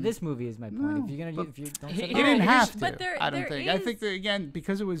use it in this movie. Is my point. No, if you're going to, don't set it up. He didn't have to. But I don't think. I think that again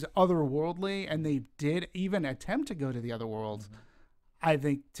because it was otherworldly, and they did even attempt to go to the other worlds. I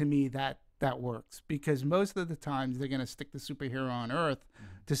think to me that works because most of the times they're going to stick the superhero on Earth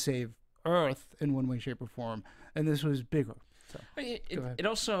to save Earth in one way, shape, or form, and this was bigger. So it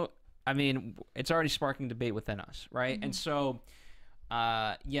also. I mean, it's already sparking debate within us, right? And so,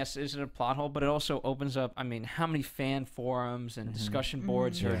 yes, is it a plot hole? But it also opens up, I mean, how many fan forums and discussion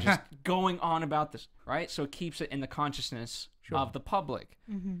boards are just going on about this, right? So it keeps it in the consciousness of the public.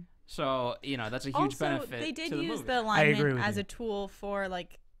 So, you know, that's a huge benefit they did to the use movie. the alignment as a tool for,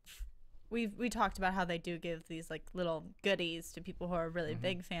 like, we talked about how they do give these like little goodies to people who are really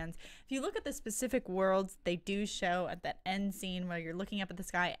big fans. If you look at the specific worlds they do show at that end scene where you're looking up at the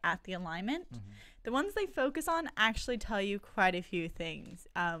sky at the alignment, the ones they focus on actually tell you quite a few things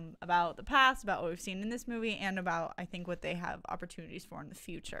about the past, about what we've seen in this movie, and about I think what they have opportunities for in the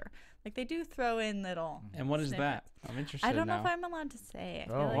future. Like they do throw in little. And what is snippets. that? I'm interested. I don't now. know if I'm allowed to say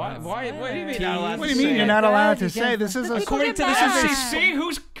it. Why? What do you mean not allowed What to do you mean say you're it? not allowed to say? This is According to the mad. FCC,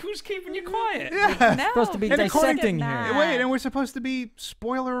 who's keeping you quiet? Yeah. No, supposed to be dissecting here. Wait, and we're supposed to be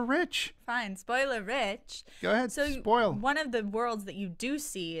spoiler rich. Fine, spoiler rich. Go ahead, So spoil. one of the worlds that you do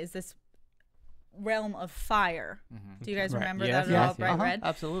see is this realm of fire. Do you guys remember that at all? Bright red?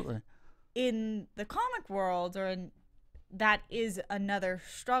 Absolutely. In the comic world, that is another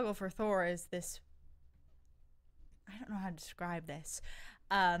struggle for Thor, is this, I don't know how to describe this.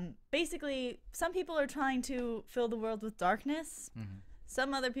 Basically, some people are trying to fill the world with darkness.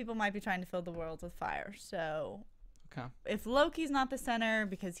 Some other people might be trying to fill the world with fire. So if Loki's not the center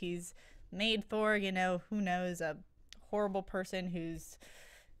because he's made Thor, you know, who knows, a horrible person who's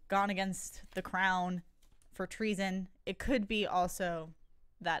gone against the crown for treason, it could be also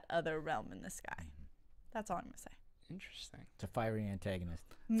that other realm in the sky. That's all I'm going to say. Interesting. It's a fiery antagonist.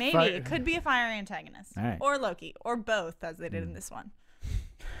 Maybe it could be a fiery antagonist, or Loki, or both, as they did in this one.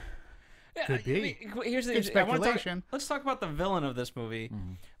 Yeah, Could be. I mean, here's the speculation. Let's talk about the villain of this movie.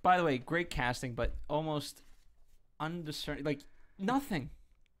 By the way, great casting, but almost undiscerning. Like nothing.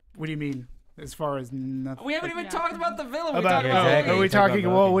 What do you mean? As far as nothing. We haven't even talked about the villain. About, exactly. Are we talking?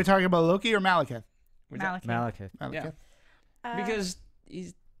 Well, we're talking about Loki or Malekith. Malekith. Malekith. Because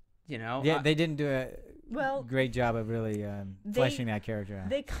he's, you know. Yeah, they didn't do a great job of really fleshing that character out.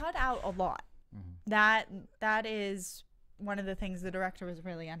 They cut out a lot. That is one of the things the director was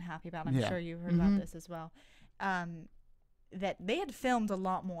really unhappy about. I'm sure you heard about this as well. That they had filmed a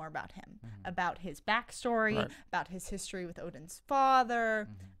lot more about him, about his backstory, about his history with Odin's father.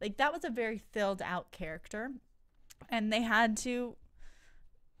 Like that was a very filled out character, and they had to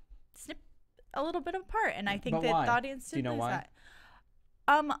snip a little bit apart. And I think that the audience did lose that.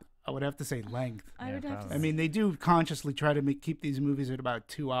 I would have to say length. I would have to. I mean, they do consciously try to keep these movies at about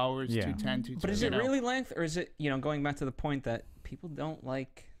 2 hours, 2:10, 2:10. But is it really length, or is it, you know, going back to the point that people don't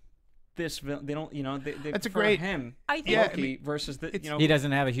like this villain? They don't, you know, they That's prefer a great him. I think Loki versus the, you know, he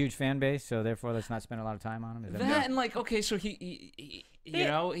doesn't have a huge fan base, so therefore let's not spend a lot of time on him. Is that and like, okay, so he you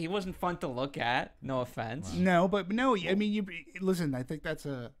know, he wasn't fun to look at. No offense. No, but no. I mean, you listen. I think that's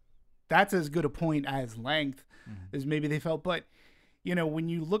as good a point as length as maybe they felt. But you know, when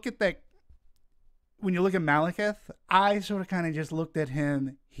you look at that. When you look at Malekith, I sort of kind of just looked at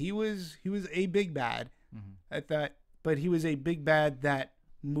him. He was a big bad at that, but he was a big bad that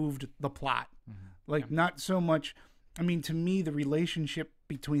moved the plot. Like not so much. I mean, to me, the relationship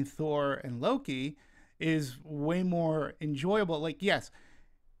between Thor and Loki is way more enjoyable. Like, yes,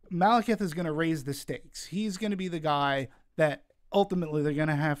 Malekith is going to raise the stakes. He's going to be the guy that ultimately they're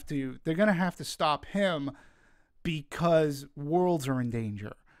gonna have to stop him because worlds are in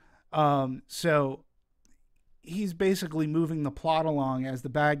danger. So he's basically moving the plot along as the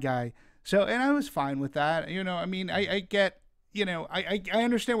bad guy. So, and I was fine with that. You know, I mean, I get, you know, I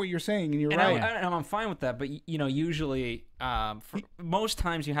understand what you're saying, and you're right. I'm fine with that, but you know, usually, most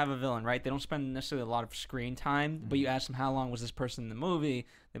times you have a villain, right? They don't spend necessarily a lot of screen time, but you ask them how long was this person in the movie,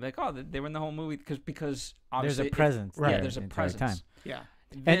 they'd be like, oh, they were in the whole movie because obviously there's a presence, yeah, there's a presence. Time. Yeah.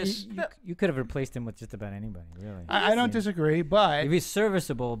 And you could have replaced him with just about anybody, really. I don't disagree, but it was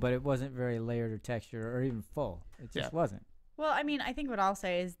serviceable, but it wasn't very layered or texture or even full. It just wasn't. Well, I mean, I think what I'll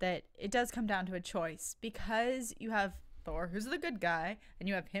say is that it does come down to a choice, because you have Thor, who's the good guy, and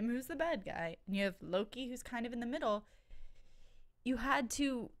you have him, who's the bad guy, and you have Loki, who's kind of in the middle. You had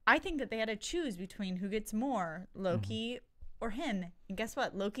to, I think that they had to choose between who gets more, Loki or him. And guess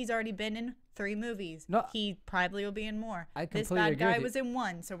what? Loki's already been in 3 movies. No, he probably will be in more. This bad guy was in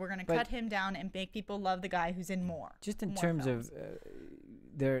 1, so we're going to cut him down and make people love the guy who's in more. Just in terms of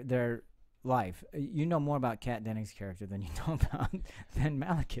their life, you know more about Kat Dennings' character than you know about than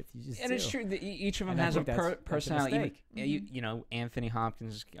Malekith. It's true that each of them has a personality. You know, Anthony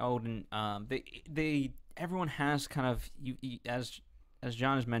Hopkins, Odin. Everyone has kind of as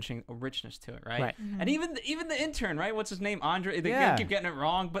John is mentioning, a richness to it, right? And even the intern, right? What's his name? Andre. They keep getting it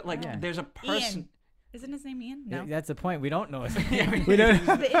wrong, but like there's a person. Ian. Isn't his name Ian? No. That's the point. We don't know his name. We don't.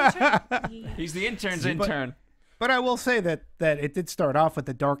 He's the intern's intern. But I will say that it did start off with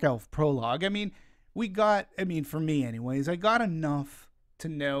the Dark Elf prologue. I mean, for me anyways, I got enough to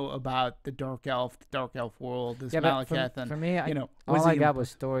know about the Dark Elf world, this Malekith. And for me, all I got was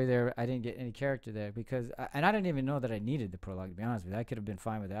story there. I didn't get any character there because, and I didn't even know that I needed the prologue, to be honest with you. I could have been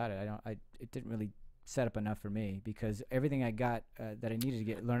fine without it. It didn't really set up enough for me because everything I got that I needed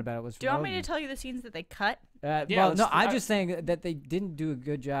to learn about it was. Do you want me to tell you the scenes that they cut? Well, no, I'm just saying that they didn't do a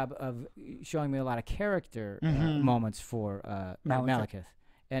good job of showing me a lot of character moments for Malekith.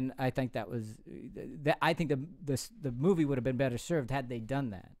 And I think that was I think the movie would have been better served had they done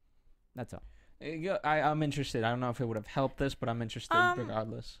that. That's all. I'm interested. I don't know if it would have helped this, but I'm interested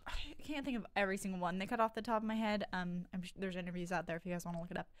regardless. I can't think of every single one they cut off the top of my head. I'm sure there's interviews out there if you guys want to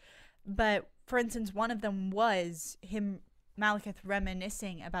look it up. But for instance, one of them was him, Malekith,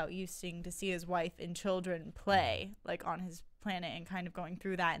 reminiscing about using to see his wife and children play like on his planet and kind of going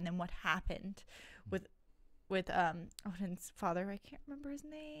through that, and then what happened with Odin's father. I can't remember his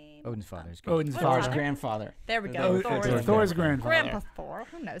name. Odin's father. Odin's father's grandfather. There we go. Thor's grandfather. Grandpa Thor.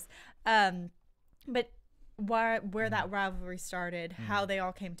 Who knows? But where that rivalry started, how they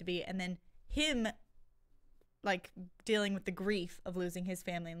all came to be, and then him like dealing with the grief of losing his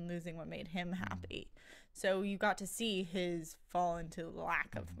family and losing what made him happy. So you got to see his fall into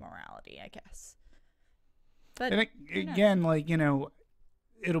lack of morality, I guess. But and again, like, you know,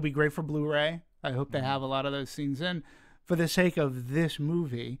 it'll be great for Blu-ray. I hope they have a lot of those scenes in for the sake of this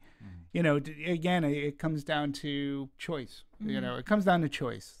movie. You know, again, it comes down to choice. You know, it comes down to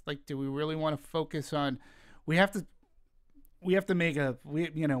choice. Like, do we really want to focus on? We have to make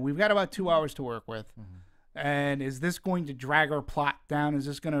we've got about 2 hours to work with. And is this going to drag our plot down? Is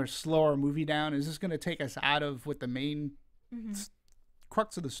this going to slow our movie down? Is this going to take us out of what the main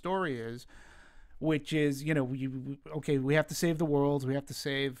crux of the story is? Which is, you know, we have to save the worlds. We have to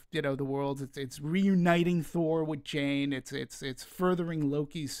save, you know, the worlds. It's reuniting Thor with Jane. It's furthering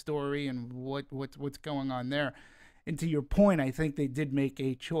Loki's story and what's going on there. And to your point, I think they did make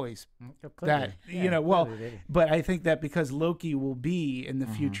a choice but I think that because Loki will be in the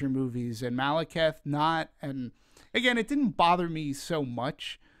future movies and Malekith not, and again, it didn't bother me so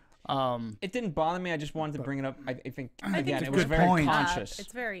much. It didn't bother me. I just wanted to bring it up. I think it was very conscious.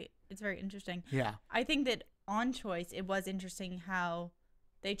 It's very interesting. Yeah. I think that on choice, it was interesting how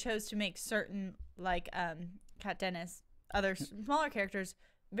they chose to make certain, like Kat Dennings, other smaller characters,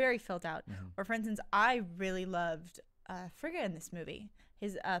 very filled out. Or for instance, I really loved Frigga in this movie,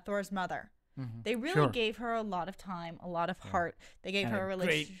 his Thor's mother. They really gave her a lot of time, a lot of heart. They gave her a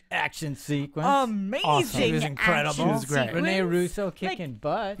relationship. Great action sequence. Amazing. Awesome. It was incredible. She was great. Rene Russo kicking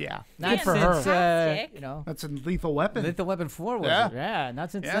butt. Yeah. Not for since, her. You know. That's a Lethal Weapon. Lethal Weapon 4 was it? Yeah. Not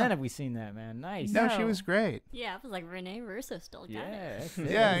since then have we seen that, man. Nice. No, she was great. Yeah, it was like Rene Russo still got it.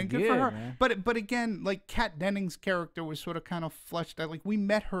 Yeah, and good for her. Man. But again, like Kat Dennings' character was sort of kind of fleshed out. Like we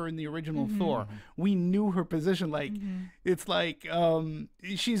met her in the original Thor. We knew her position. Like it's like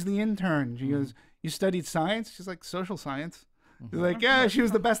she's the intern. She goes, "You studied science?" She's like, "Social science." She's like, "Yeah, she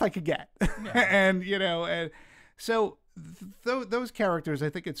was the best I could get." And you know, and so those characters, I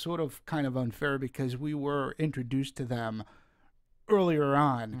think it's sort of kind of unfair because we were introduced to them earlier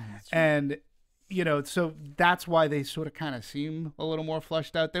on, and you know, so that's why they sort of kind of seem a little more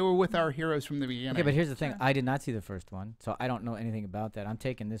fleshed out. They were with our heroes from the beginning. Okay, but here's the thing. I did not see the first one, so I don't know anything about that. I'm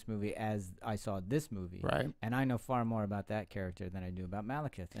taking this movie as I saw this movie. Right. And I know far more about that character than I do about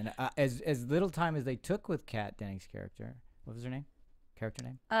Malekith. And as little time as they took with Kat Dennings' character, what was her name? Character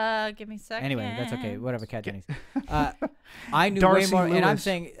name? Give me a second. Anyway, that's okay. Whatever, Kat Dennings. I knew Darcy way more. And Lewis.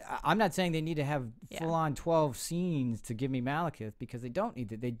 I'm not saying they need to have full-on 12 scenes to give me Malekith, because they don't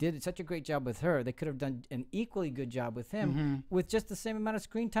need it. They did such a great job with her. They could have done an equally good job with him with just the same amount of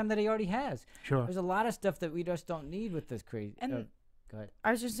screen time that he already has. Sure. There's a lot of stuff that we just don't need with this crazy. And go ahead.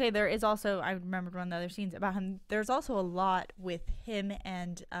 I was just say there is also, I remembered one of the other scenes about him. There's also a lot with him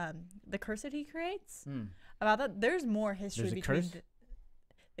and the curse that he creates. About that, there's more history There's a between curse?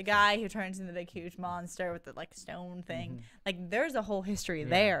 the guy who turns into the big huge monster with the like stone thing. Like there's a whole history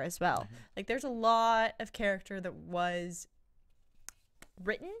there as well. Like there's a lot of character that was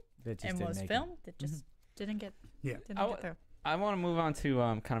written and was filmed that just didn't get didn't get through. I want to move on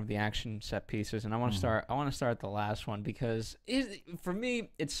to kind of the action set pieces, and I want to start. I want to start the last one because for me,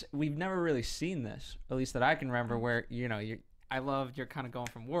 we've never really seen this, at least that I can remember, where I loved you're kind of going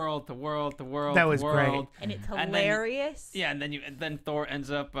from world to world to world. That to was world, great, and it's hilarious. And then Thor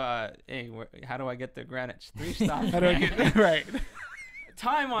ends up, hey, how do I get to Greenwich 3 stops? How do I get right?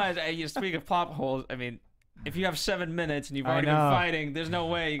 Time-wise, you speak of plot holes. I mean, if you have 7 minutes and you've already been fighting, there's no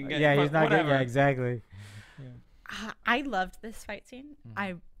way you can get. Yeah, he's not whatever. Yeah, exactly. I loved this fight scene.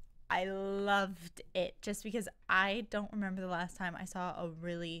 I loved it just because I don't remember the last time I saw a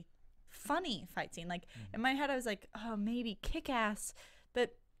really funny fight scene. Like in my head, I was like, oh, maybe Kick-Ass,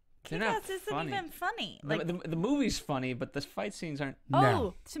 but Kick-Ass isn't even funny. Like the movie's funny, but the fight scenes aren't.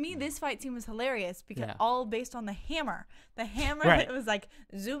 Oh, to me, this fight scene was hilarious because all based on the hammer. The hammer that was like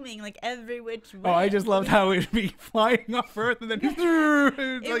zooming like every which way. Oh, I just loved how it would be flying off Earth and then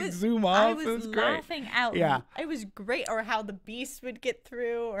it zoom off. I was it was laughing great. out. Yeah, it was great. Or how the beast would get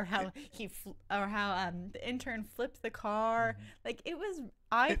through, or how the intern flipped the car. Like it was.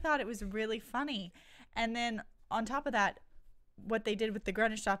 I thought it was really funny, and then on top of that, what they did with the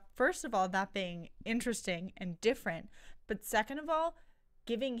Greenwich shop, first of all, that being interesting and different, but second of all,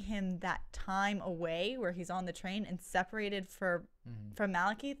 giving him that time away where he's on the train and separated from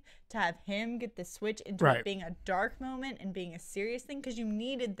Malekith, to have him get the switch into it being a dark moment and being a serious thing, because you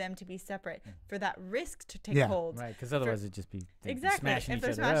needed them to be separate for that risk to take hold. Right, because otherwise it'd just be smashing. If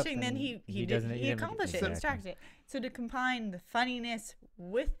they're smashing, then he accomplished it, distracted it. So to combine the funniness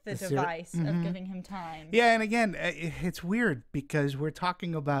with the device of giving him time. Yeah, and again, it's weird because we're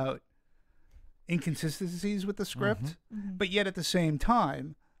talking about inconsistencies with the script, but yet at the same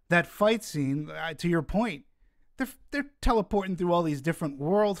time, that fight scene, to your point, they're teleporting through all these different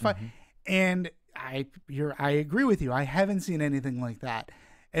worlds, and I agree with you. I haven't seen anything like that,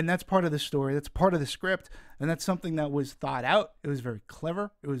 and that's part of the story. That's part of the script, and that's something that was thought out. It was very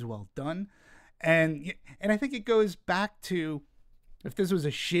clever. It was well done, and I think it goes back to, if this was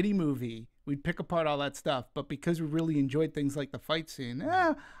a shitty movie, we'd pick apart all that stuff. But because we really enjoyed things like the fight scene,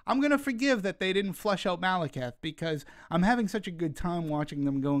 I'm going to forgive that they didn't flesh out Malekith, because I'm having such a good time watching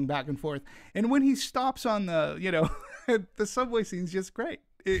them going back and forth. And when he stops on the, the subway scene's just great.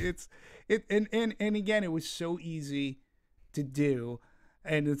 And again, it was so easy to do.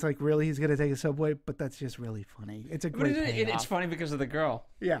 And it's like, really, he's going to take a subway? But that's just really funny. It's a great payoff. It's funny because of the girl.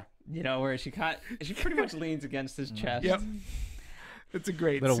 Yeah. Where she pretty much leans against his chest. Yep. It's a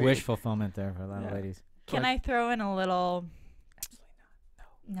great little scene. Wish fulfillment there for a lot of ladies. Can I throw in a little?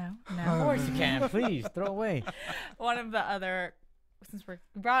 Absolutely not. No. Of course you can. Please throw away. One of the other, since we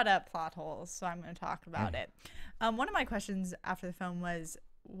brought up plot holes, so I'm going to talk about it. One of my questions after the film was,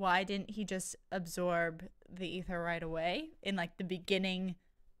 why didn't he just absorb the ether right away in like the beginning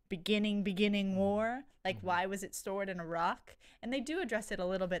war? Like, why was it stored in a rock? And they do address it a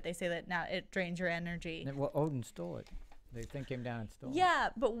little bit. They say that now it drains your energy. Well, Odin stole it. They think came down and stole it. Yeah,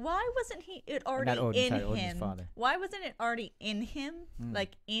 but why wasn't it already in him? Odin's father. Why wasn't it already in him,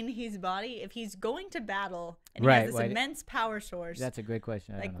 like in his body? If he's going to battle and he has this immense power source. That's a great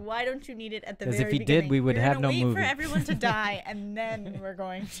question. Like, why don't you need it at the very beginning? Because if he did, we would have no movie. We're going to wait for everyone to die, and then we're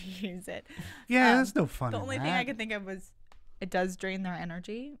going to use it. Yeah, that's no fun. The only thing I could think of was it does drain their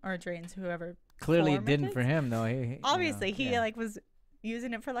energy, or it drains whoever. Clearly, it didn't for him, though. Obviously, he was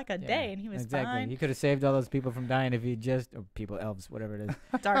using it for like a day, and he was fine. He could have saved all those people from dying if he just, or people, elves, whatever it is.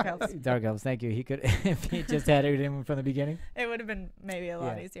 Dark elves. Dark elves, thank you. He could, if he just had it in from the beginning. It would have been maybe a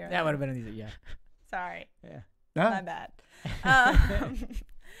lot easier. That would have been easier, Sorry. Yeah. My bad.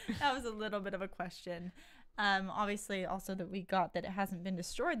 That was a little bit of a question. Obviously, also that we got that it hasn't been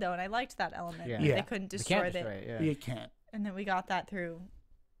destroyed, though, and I liked that element. They couldn't destroy it. You can't. And then we got that through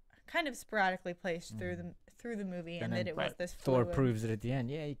kind of sporadically placed through the movie, and that it was this Thor fluid. proves it at the end.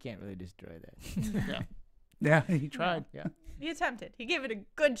 Yeah, you can't really destroy that. Yeah, he tried. Yeah, he attempted. He gave it a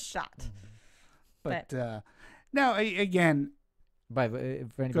good shot. But no, again. For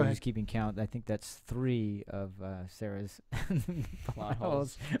anybody who's keeping count, I think that's 3 of Sarah's plot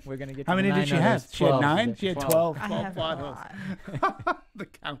holes. We're gonna get. How many did she have? She had 9. She had 12. I have plot holes. The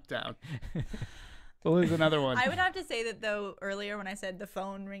countdown. What was another one? I would have to say that though earlier when I said the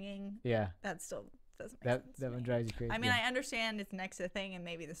phone ringing, that still doesn't make sense. That one drives you crazy. I mean, I understand it's next to the thing, and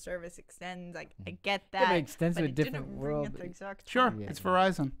maybe the service extends. I get that. But it extends to a it different didn't world. ring at the exact Sure, time. it's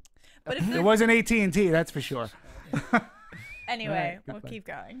Verizon. But if it wasn't AT&T, that's for sure. Anyway, we'll keep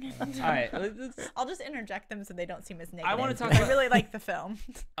going. All right, I'll just interject them so they don't seem as negative. I want to talk. I really like the film.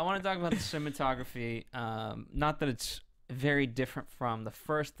 I want to talk about the cinematography. Not that it's very different from the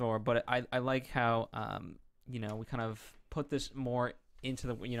first Thor, but I like how we kind of put this more into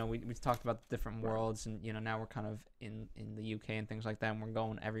the we've talked about the different worlds, and now we're kind of in the UK and things like that, and we're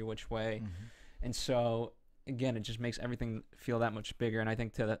going every which way, and so again it just makes everything feel that much bigger. And I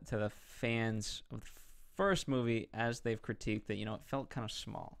think to the fans of the first movie, as they've critiqued that, it felt kind of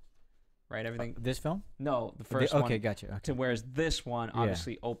small, right? Everything. This film? No, the first one. Okay, gotcha. Okay. To whereas this one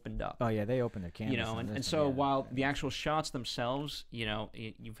obviously opened up. Oh yeah, they opened their canvas. And so while the actual shots themselves,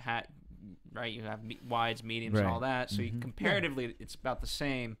 you've had, right, you have wides, mediums, and all that. So comparatively, it's about the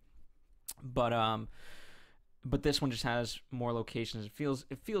same, but this one just has more locations.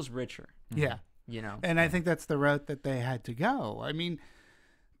 It feels richer. Yeah. And I think that's the route that they had to go. I mean.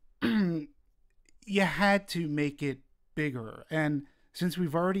 You had to make it bigger. And since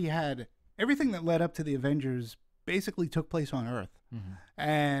we've already had everything that led up to the Avengers basically took place on Earth.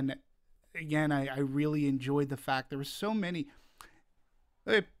 And again, I really enjoyed the fact there were so many.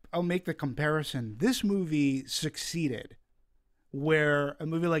 I'll make the comparison. This movie succeeded where a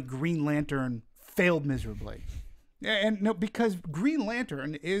movie like Green Lantern failed miserably. And no, because Green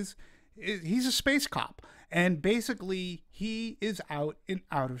Lantern he's a space cop. And basically, he is out in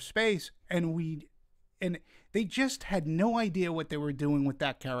outer space, and they just had no idea what they were doing with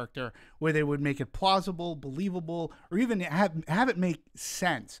that character, where they would make it plausible, believable, or even have it make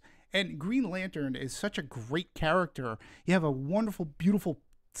sense. And Green Lantern is such a great character. You have a wonderful, beautiful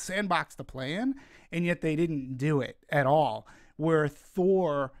sandbox to play in, and yet they didn't do it at all. Where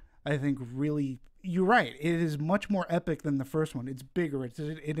Thor, I think, really. You're right. It is much more epic than the first one. It's bigger.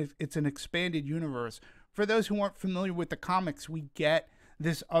 It's an expanded universe. For those who aren't familiar with the comics, we get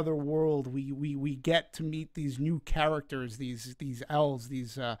this other world. We get to meet these new characters, these elves,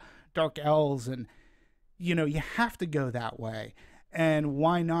 these dark elves, and you have to go that way. And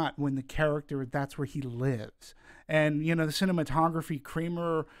why not when the character, that's where he lives? And the cinematography,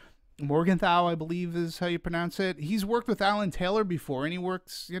 Kramer Morgenthau, I believe is how you pronounce it. He's worked with Alan Taylor before, and he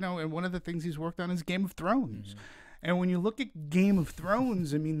works, and one of the things he's worked on is Game of Thrones. And when you look at Game of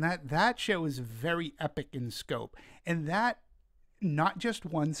Thrones, I mean, that show is very epic in scope. And that, not just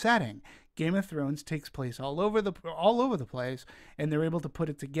one setting. Game of Thrones takes place all over the place, and they're able to put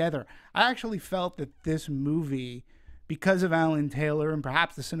it together. I actually felt that this movie, because of Alan Taylor and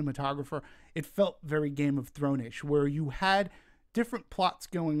perhaps the cinematographer, it felt very Game of Thrones-ish, where you had different plots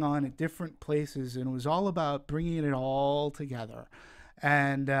going on at different places, and it was all about bringing it all together.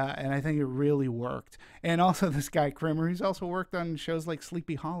 And I think it really worked. And also this guy Kramer, he's also worked on shows like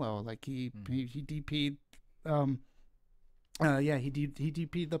Sleepy Hollow. Like he DP'd, he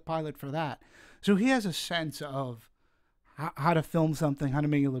DP'd the pilot for that. So he has a sense of how to film something, how to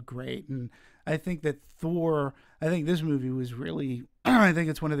make it look great. And I think that I think this movie was really, I think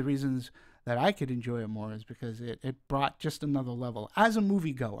it's one of the reasons that I could enjoy it more is because it brought just another level. As a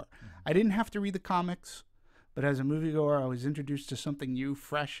moviegoer, I didn't have to read the comics, but as a moviegoer, I was introduced to something new,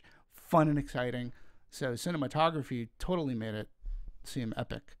 fresh, fun, and exciting. So cinematography totally made it seem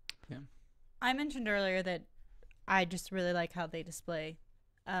epic. Yeah. I mentioned earlier that I just really like how they display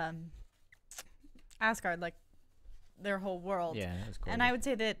Asgard, like their whole world. Yeah, that's cool. And I would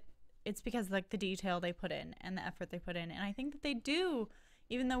say that it's because like the detail they put in and the effort they put in. And I think that they do,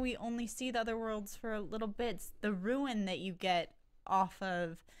 even though we only see the other worlds for little bits, the ruin that you get off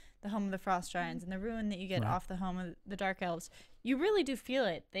of the home of the Frost Giants and the ruin that you get off the home of the Dark Elves, you really do feel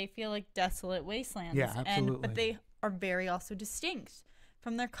it. They feel like desolate wastelands. Yeah, absolutely. But they are very also distinct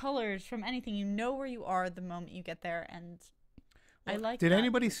from their colors, from anything. You know where you are the moment you get there, and I like that. Did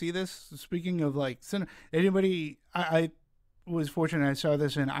anybody see this? Speaking of like, anybody, I was fortunate I saw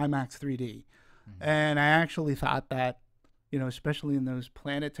this in IMAX 3D. And I actually thought that, especially in those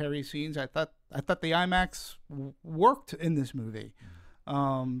planetary scenes, I thought the IMAX worked in this movie.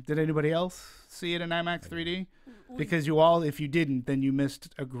 Did anybody else see it in IMAX 3D? because if you didn't, then you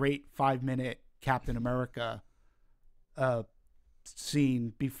missed a great 5-minute Captain America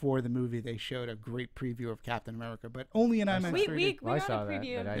scene before the movie. They showed a great preview of Captain America, but only in IMAX 3D. We got a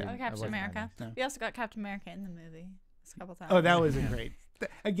preview of Captain America. No. We also got Captain America in the movie a couple times. Oh, that was a great.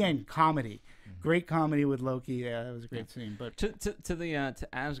 Again, comedy, great comedy with Loki. Yeah, that was a great scene. But to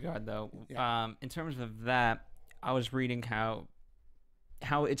Asgard though, in terms of that, I was reading how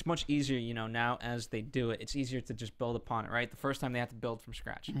it's much easier, now as they do it, it's easier to just build upon it, right? The first time they have to build from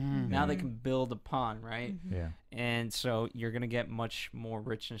scratch. Now they can build upon, right? Yeah. And so you're going to get much more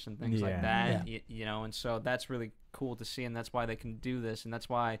richness and things like that, and so that's really cool to see, and that's why they can do this, and that's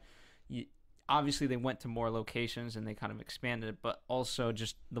why obviously they went to more locations and they kind of expanded it, but also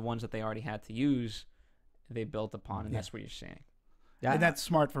just the ones that they already had to use, they built upon, and that's what you're seeing. Yeah, and that's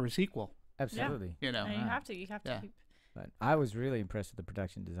smart for a sequel. Absolutely. And you have to keep. But I was really impressed with the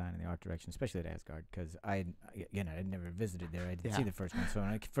production design and the art direction, especially at Asgard, because I'd never visited there. I didn't see the first one, so when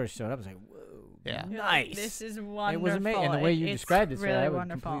I first showed up, I was like, "Whoa, nice! This is wonderful." It was amazing, and the way you described it, really I would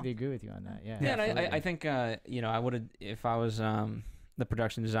wonderful. completely agree with you on that. Yeah, and I think I would have, if I was the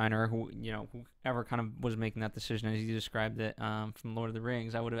production designer, whoever kind of was making that decision, as you described it, from Lord of the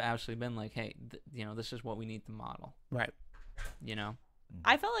Rings, I would have absolutely been like, "Hey, this is what we need to model." Right.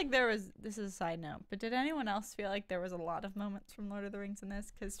 I felt like this is a side note, but did anyone else feel like there was a lot of moments from Lord of the Rings in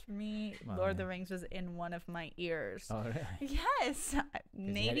this? Because for me, Lord of the Rings was in one of my ears. Oh, really? Yes.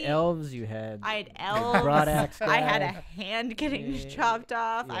 Maybe. You had elves, I had elves. Broad axe guy. I had a hand getting chopped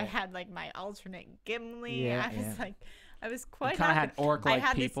off. Yeah. I had like my alternate Gimli. I was quite kind of had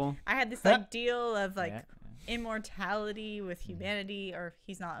orc-like people. I had this ideal of immortality with humanity, or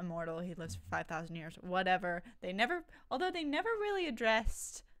he's not immortal, he lives for 5,000 years, whatever. They never really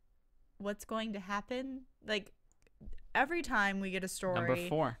addressed what's going to happen. Like every time we get a story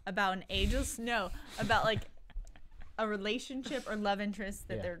about about like a relationship or love interest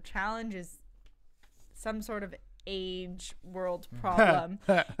that their challenge is some sort of age world problem,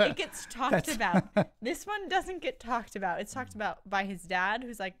 it gets talked about. This one doesn't get talked about. It's talked about by his dad,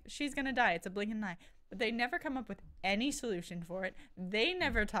 who's like, she's gonna die, it's a blink of an eye. But they never come up with any solution for it. They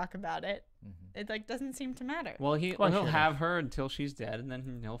never talk about it. It doesn't seem to matter. Well, he'll have her until she's dead, and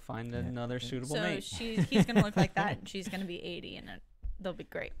then he'll find another suitable mate. So he's gonna look like that, and she's gonna be 80, and they'll be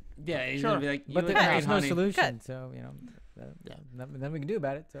great. Yeah, he's gonna be like, but there's no solution, so nothing we can do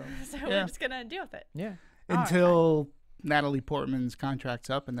about it. So we're just gonna deal with it. Yeah. Until Natalie Portman's contract's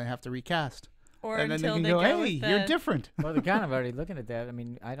up and they have to recast. Or and then until they can go, hey, you're different. Well, they're kind of already looking at that. I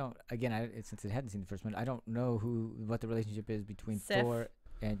mean, since it hadn't seen the first one, I don't know what the relationship is between Sif. Thor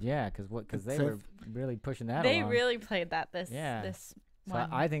and because they were really pushing that. They along. really played that this So one.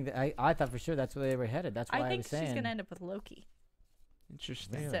 I think that I thought for sure that's where they were headed. That's why I think was saying she's gonna end up with Loki.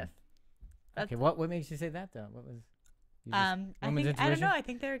 Interesting. Sif. Okay, what makes you say that though? What was? I don't know. I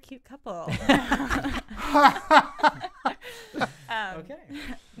think they're a cute couple. Okay.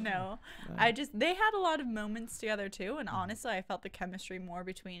 No, they had a lot of moments together too, and honestly, I felt the chemistry more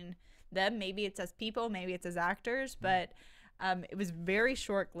between them. Maybe it's as people, maybe it's as actors, but it was very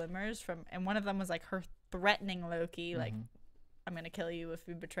short glimmers and one of them was like her threatening Loki, like, I'm gonna kill you if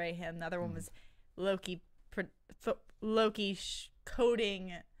you betray him. The other one was Loki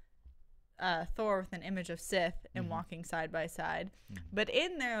coding Thor with an image of Sith and walking side by side. But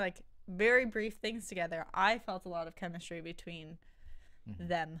in their like very brief things together, I felt a lot of chemistry between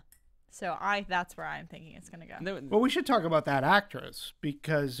them. So that's where I'm thinking it's gonna go. Well, we should talk about that actress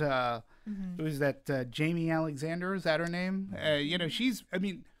because it was that Jaimie Alexander, is that her name?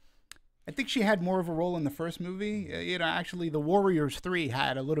 I think she had more of a role in the first movie. Actually, the Warriors 3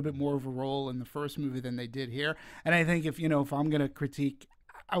 had a little bit more of a role in the first movie than they did here. And I think if I'm going to critique,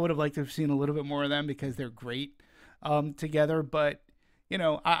 I would have liked to have seen a little bit more of them because they're great together. But,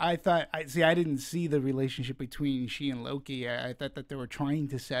 I thought, I didn't see the relationship between she and Loki. I thought that they were trying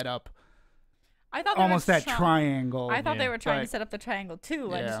to set up almost that triangle. I thought they were trying to set up the triangle too.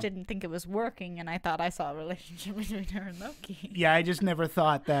 Yeah. I just didn't think it was working, and I thought I saw a relationship between her and Loki. Yeah, I just never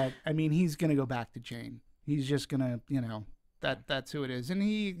thought that. I mean, he's gonna go back to Jane. He's just gonna, that's who it is. And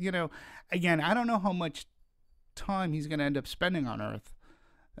he, again, I don't know how much time he's gonna end up spending on Earth,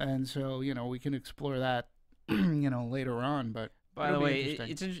 and so we can explore that, later on. But by the way,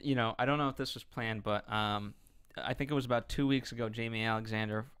 it's I don't know if this was planned, but I think it was about 2 weeks ago, Jaimie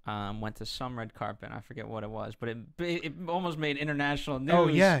Alexander went to some red carpet. I forget what it was, but it almost made international news. Oh,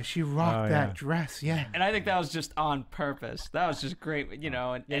 yeah. She rocked that dress. Yeah. And I think that was just on purpose. That was just great, And you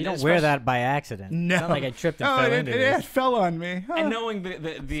don't wear that by accident. No. It's not like I tripped and fell into it. It fell on me. And knowing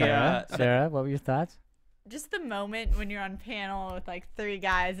Sarah, what were your thoughts? just the moment when you're on panel with like 3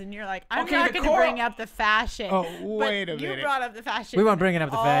 guys and you're like, I'm Okay, not the going to core- bring up the fashion. Oh, wait a You minute. brought up the fashion. We weren't bringing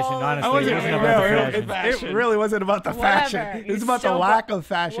up the fashion, all honestly. I wasn't, It wasn't Yeah. about the it, fashion. it really wasn't about the Whatever. fashion. It You was about the still lack brought- of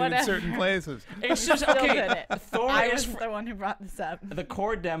fashion in whatever. certain places. It's just Still okay. did it. Thor I is was fr- the one who brought this up. the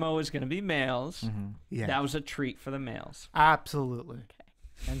core demo is going to be males. Yeah, That was a treat for the males. absolutely.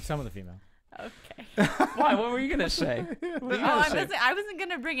 And some of the female. Okay. Why? What were you going to say? What were you Oh, gonna say? I wasn't going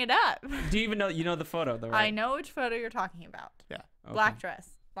to bring it up. Do you even know? You know the photo, though, right? I know which photo you're talking about. Yeah. Okay. Black dress.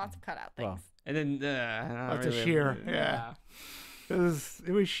 Lots of cutout things. Well, And then Lots of sheer, yeah. It was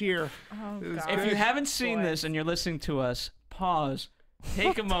sheer. Oh, It was God. If you Good. haven't seen Boy. this and you're listening to us, pause,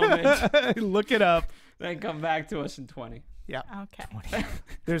 take a moment, Look it up. then come back to us in 20. Yeah, Okay.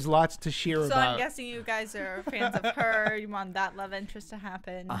 There's lots to sheer So about. I'm guessing you guys are fans of her. You want that love interest to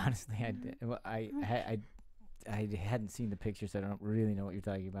happen. honestly, I hadn't seen the picture, so I don't really know what you're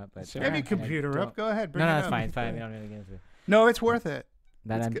talking about. But Sure. Have your I computer up. Go ahead. Bring No, it that's up. fine. It's fine. We don't really get into it. No, it's worth it.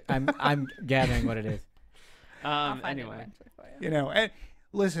 That I'm gathering what it is. I'll find it Anyway, eventually for you. You know, and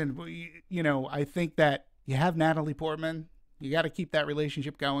listen, I think that you have Natalie Portman. You got to keep that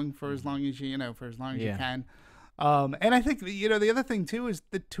relationship going for as long as you Yeah. can. And I think the other thing too is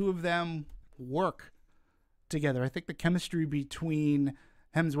the two of them work together. I think the chemistry between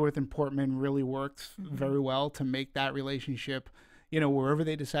Hemsworth and Portman really works very well to make that relationship, wherever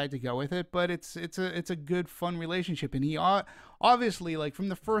they decide to go with it. But it's a good, fun relationship. And he obviously, like from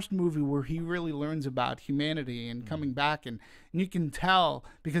the first movie where he really learns about humanity and coming back, and you can tell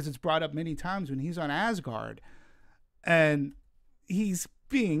because it's brought up many times when he's on Asgard, and he's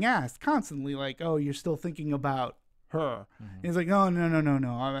being asked constantly, like, "Oh, you're still thinking about her?" And he's like, "Oh,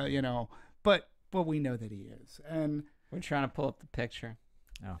 no, but we know that he is." And we're trying to pull up the picture.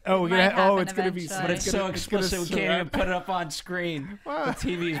 oh, Might happen it's gonna be, eventually. But it's so explicit we can't even put it up on screen. The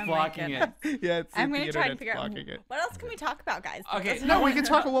TV's Oh my blocking it. Yeah, it's I'm the going to try and internet's figure out blocking it. what else can we talk about, guys. Okay, That's No, not- we can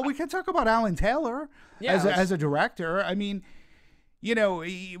talk. Well, we can talk about Alan Taylor Yeah, as let's- a director. I mean,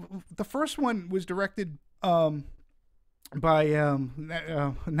 the first one was directed by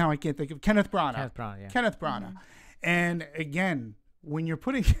now I can't think of Kenneth Branagh. Kenneth Branagh. And again, when you're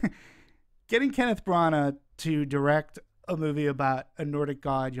getting Kenneth Branagh to direct a movie about a Nordic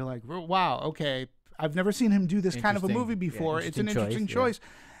god, you're like, wow, okay, I've never seen him do this kind of a movie before. It's an interesting choice.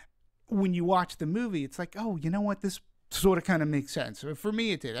 When you watch the movie, it's like, oh, you know what, this sort of kind of makes sense. For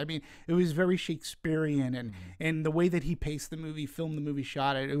me, it did. I mean, it was very Shakespearean, and the way that he paced the movie, filmed the movie,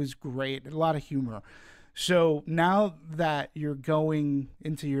 shot it, it was great. A lot of humor. So now that you're going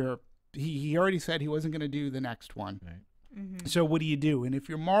into he already said he wasn't going to do the next one. Right. So what do you do? And if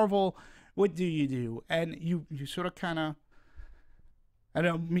you're Marvel, what do you do? And you sort of kind of, I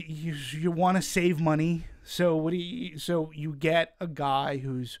don't know, you want to save money. So so you get a guy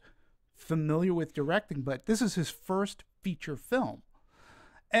who's familiar with directing, but this is his first feature film.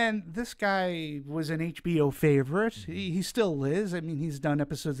 And this guy was an HBO favorite. He still is. I mean, he's done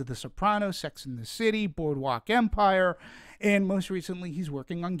episodes of The Sopranos, Sex and the City, Boardwalk Empire, and most recently he's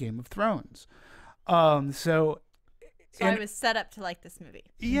working on Game of Thrones. So I was set up to like this movie.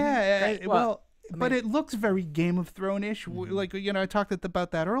 yeah, Great. but it looks very Game of Thrones-ish. Like, I talked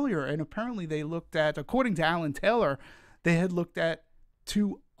about that earlier, and apparently they looked at, according to Alan Taylor, they had looked at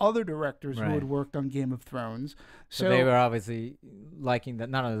 2 other directors who had worked on Game of Thrones. So they were obviously liking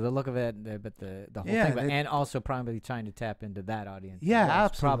not only the look of it, but the whole thing, and also probably trying to tap into that audience. Yeah, There's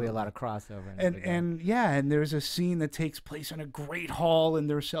absolutely. Probably a lot of crossover. And there's a scene that takes place in a great hall, and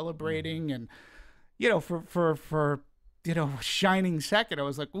they're celebrating, and for shining second, I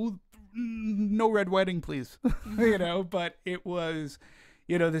was like, ooh, no red wedding, please. But it was,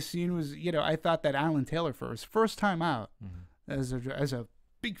 the scene was, I thought that Alan Taylor, for his first time out as a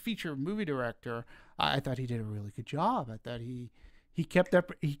big feature movie director, I thought he did a really good job. I thought he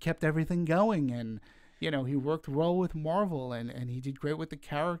kept everything going, and he worked well with Marvel, and he did great with the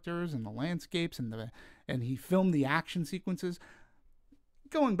characters and the landscapes, and he filmed the action sequences.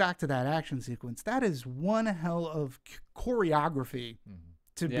 Going back to that action sequence, that is one hell of choreography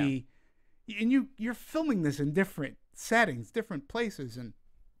to be, and you're filming this in different settings, different places, and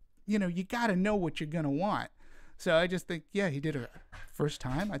you got to know what you're gonna want. So I just think, he did a first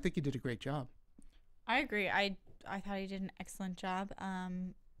time. I think he did a great job. I agree. I thought he did an excellent job.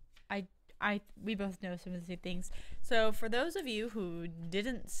 We both know some of the same things. So for those of you who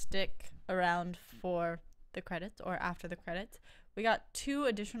didn't stick around for the credits or after the credits, we got 2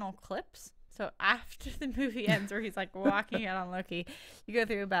 additional clips. So after the movie ends, where he's like walking out on Loki, you go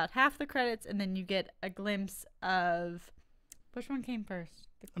through about half the credits, and then you get a glimpse of which one came first.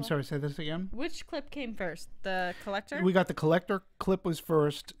 I'm sorry, say this again. Which clip came first? The Collector? We got the Collector clip was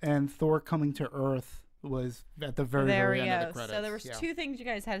first, and Thor Coming to Earth was at the very end of the credits. So there was two things you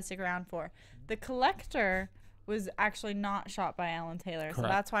guys had to stick around for. The Collector was actually not shot by Alan Taylor, so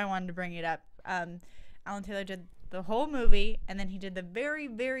that's why I wanted to bring it up. Alan Taylor did the whole movie, and then he did the very,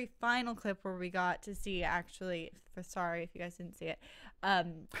 very final clip where we got to see sorry if you guys didn't see it.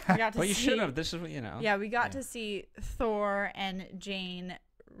 We got to well, you should have. This is what you know. Yeah, we got to see Thor and Jane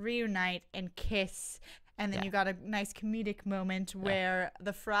reunite and kiss. And then you got a nice comedic moment where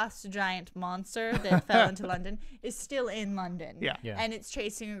the frost giant monster that fell into London is still in London. Yeah. And it's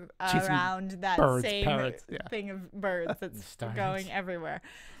chasing around that same thing of birds that's going everywhere.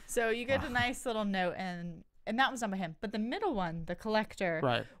 So you get a nice little note, and that was done by him. But the middle one, the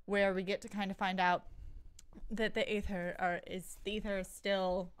Collector, where we get to kind of find out that the Aether is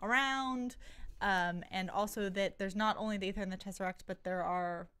still around, and also that there's not only the Aether and the Tesseract, but there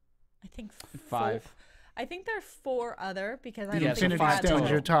are, I think, 5. I think there are 4 other, because I don't the think Infinity Stones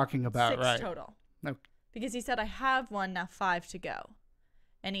you're talking about, 6 total. No. Because he said, I have one, now 5 to go.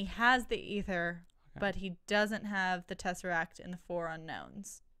 And he has the Aether, but he doesn't have the Tesseract and the 4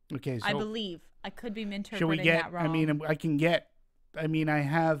 unknowns. Okay, so I believe. I could be interpreting that wrong. I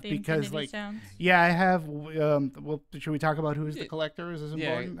have, the because Infinity Stones? I have. Well, should we talk about who's the Collector? Is this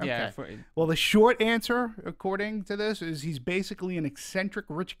important? Yeah. Okay. Well, the short answer, according to this, is he's basically an eccentric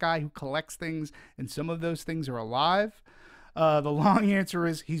rich guy who collects things, and some of those things are alive. The long answer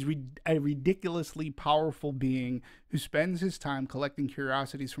is he's a ridiculously powerful being who spends his time collecting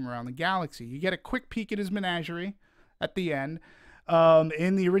curiosities from around the galaxy. You get a quick peek at his menagerie at the end.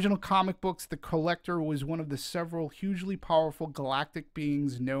 In the original comic books, the Collector was one of the several hugely powerful galactic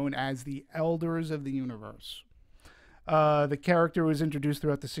beings known as the Elders of the Universe. The character was introduced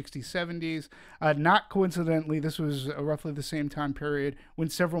throughout the 60s, 70s. Not coincidentally, this was roughly the same time period when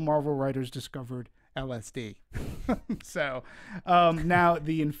several Marvel writers discovered LSD. So, now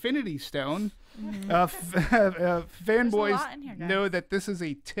the Infinity Stone, fanboys know that this is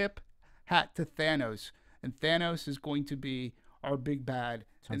a tip hat to Thanos, and Thanos is going to be our big bad.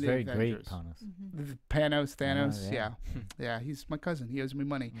 Sounds very Avengers. Great, Panos. Thanos, yeah. He's my cousin. He owes me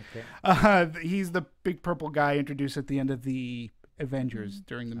money. He's the big purple guy introduced at the end of the Avengers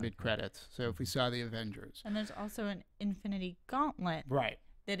during the mid-credits. So if we saw the Avengers. And there's also an Infinity Gauntlet. Right.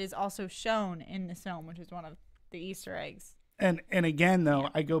 That is also shown in this film, which is one of the Easter eggs. And again, though,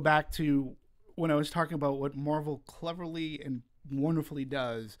 I go back to when I was talking about what Marvel cleverly and wonderfully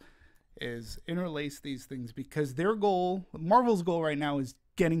does is interlace these things, because their goal, Marvel's goal right now, is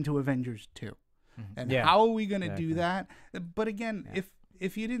getting to Avengers 2. And how are we going to do that? But again,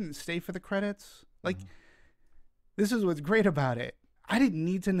 if you didn't stay for the credits, like, this is what's great about it. I didn't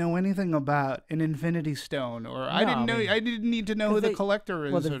need to know anything about an Infinity Stone, or I didn't need to know who the Collector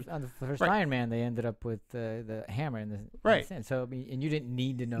is. Well, on the first Iron Man, they ended up with the hammer and the so and you didn't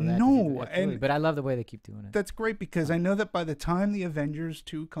need to know that. No, but I love the way they keep doing it. That's great, because I know that by the time the Avengers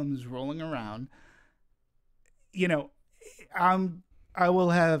 2 comes rolling around, I will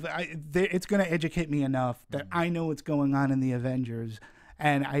have it's going to educate me enough that I know what's going on in the Avengers,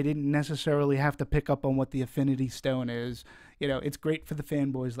 and I didn't necessarily have to pick up on what the Infinity Stone is. It's great for the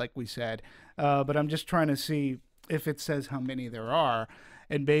fanboys, like we said, but I'm just trying to see if it says how many there are.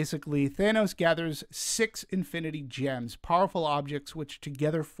 And basically, Thanos gathers 6 Infinity Gems, powerful objects which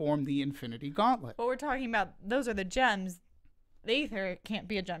together form the Infinity Gauntlet. What we're talking about, those are the gems. The Aether can't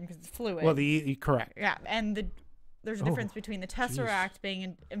be a gem because it's fluid. Well, correct. Yeah, and there's a difference between the Tesseract being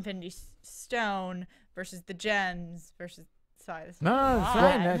an Infinity Stone versus the gems versus... Sorry, this but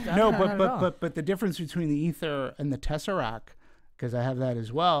the difference between the Aether and the Tesseract, because I have that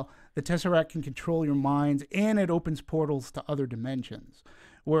as well, the Tesseract can control your minds, and it opens portals to other dimensions,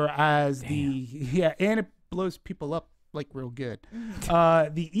 whereas and it blows people up like real good.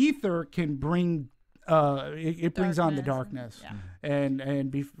 The Aether can bring it brings on the darkness,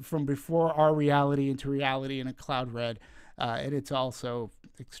 from before our reality into reality in a cloud red, and it's also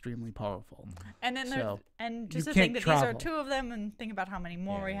extremely powerful. And then just to think that these are 2 of them, and think about how many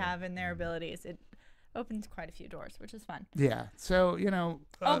more we have in their abilities, it opens quite a few doors, which is fun. Yeah. So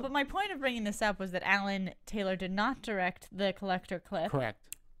but my point of bringing this up was that Alan Taylor did not direct the Collector clip. Correct.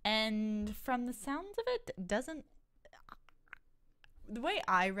 And from the sounds of it, the way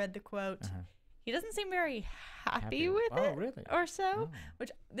I read the quote, he doesn't seem very happy with it, really? Or so.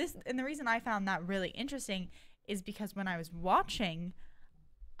 And the reason I found that really interesting is because when I was watching,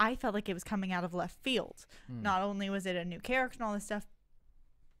 I felt like it was coming out of left field. Not only was it a new character and all this stuff,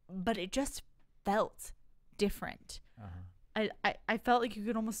 but it just felt different. I felt like you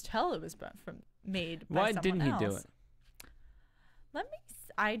could almost tell it was made by someone else. Why didn't he do it?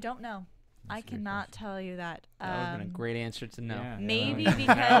 I don't know. I cannot tell you that. That would have been a great answer to know. Yeah. Maybe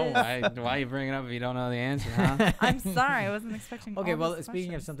because why are you bringing it up if you don't know the answer, huh? I'm sorry, I wasn't expecting. Okay, all well, these speaking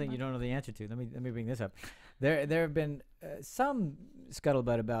of questions. something you don't know the answer to, let me bring this up. There have been some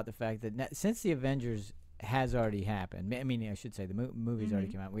scuttlebutt about the fact that since the Avengers has already happened, I mean, I should say the movie's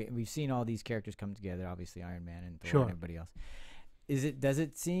already come out. We've seen all these characters come together, obviously Iron Man and Thor and everybody else. Does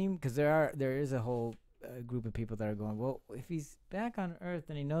it seem, because there is a whole group of people that are going, well, if he's back on Earth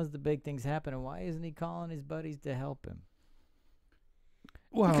and he knows the big things happening, why isn't he calling his buddies to help him?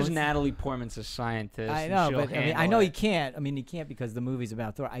 Well, because Natalie Portman's a scientist. I know, but I know he can't. I mean, he can't because the movie's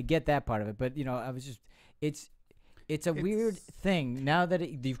about Thor. I get that part of it, but it's a weird thing now that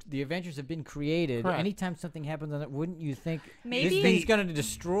the Avengers have been created. Correct. Anytime something happens on it, wouldn't you think Maybe this thing's going to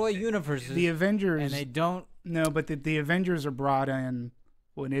destroy universes? The Avengers, and they don't. No, but the Avengers are brought in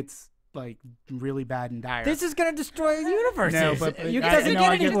when it's like really bad and dire. This is going to destroy universes. No, but it doesn't no, get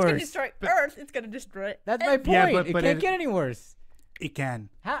I any get- worse. It's going to destroy Earth. It's going to destroy. That's my point. Yeah, but it can't get any worse. It can.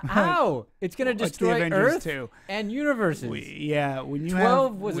 How? It's going to It's the destroy Avengers Earth too. and universes. When you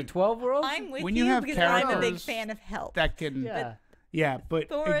 12 have was it 12 worlds? I'm with When you you have because I'm a big characters fan of help. that can. Yeah. But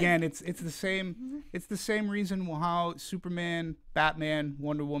Thor again, it's the same. It's the same reason how Superman, Batman,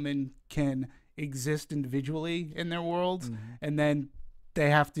 Wonder Woman can exist individually in their worlds, and then they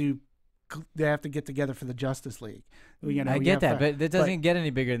have to get together for the Justice League. You know, I get that, but it doesn't get any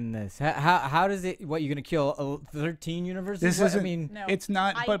bigger than this. How does it? What, you're gonna kill 13 universes? This What, isn't. I mean, No. It's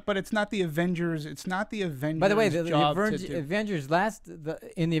not. But it's not the Avengers. It's not the Avengers. by the way, the job to Avengers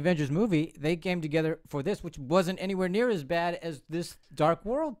in the Avengers movie, they came together for this, which wasn't anywhere near as bad as this Dark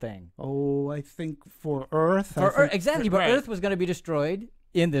World thing. Oh, I think for Earth. Exactly, but Earth was going to be destroyed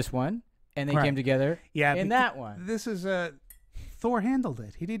in this one, and they came together in that one. This is Thor handled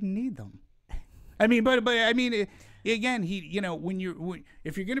it. He didn't need them. I mean, but I mean, again,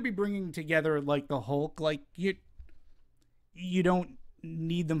 if you're going to be bringing together like the Hulk, like you don't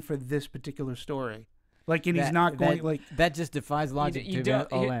need them for this particular story. Like, and he's not going like that. Just defies logic to the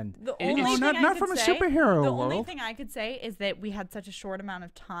whole end. The only thing I not could from a say- superhero The world. only thing I could say is that we had such a short amount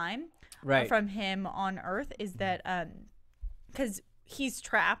of time Right. from him on Earth. Is that because he's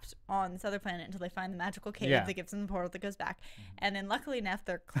trapped on this other planet until they find the magical cave that gives him the portal that goes back, and then luckily enough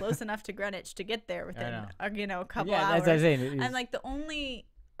they're close enough to Greenwich to get there within a couple hours. That's what I'm saying. And like the only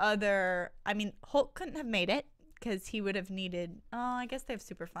other, I mean, Hulk couldn't have made it because he would have needed. Oh, I guess they have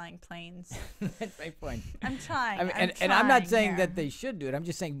super flying planes. That's my point. I'm trying. I mean, and I'm not saying that they should do it. I'm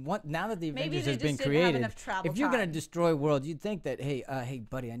just saying now that the Avengers has been created, if you're going to destroy worlds, you'd think that hey,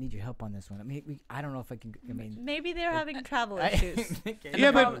 buddy, I need your help on this one. I mean, I don't know if I can. I mean, maybe they're having travel issues.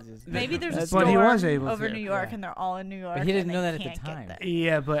 Yeah, but maybe there's a but storm he was able over to. New York, and they're all in New York. but he didn't and know they that at the can't get time. there.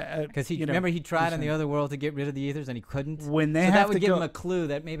 Yeah, but Because remember he tried on the other world to get rid of the ethers and he couldn't. When they so have that would to give go, him a clue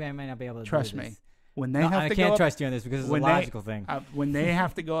that maybe I might not be able to trust do this. me. When they No, have I to can't go trust you on this because it's a when logical thing. When they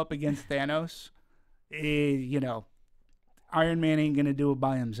have to go up against Thanos, Iron Man ain't gonna do it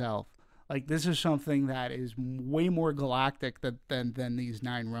by himself. Like, this is something that is way more galactic than these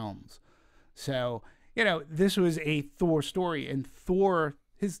 9 realms. So this was a Thor story, and Thor,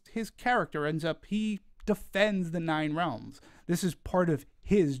 his character ends up, he defends the 9 realms. This is part of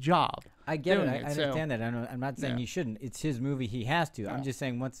his job. I get it. doing I so- understand that. I'm not saying he shouldn't. It's his movie. He has to. I'm just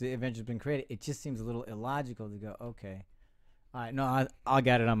saying once the Avengers have been created, it just seems a little illogical to go, okay. All right, no, I'll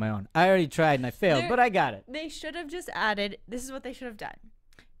get it on my own. I already tried and I failed, but I got it. They should have just added. This is what they should have done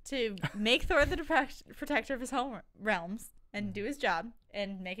to make Thor the protector of his home realms and do his job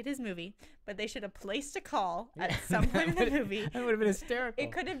and make it his movie. But they should have placed a call at some point in the movie. That would have been hysterical.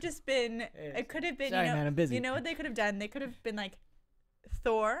 It could have just been. It could have been. Sorry, man, I'm busy. You know what they could have done? They could have been like,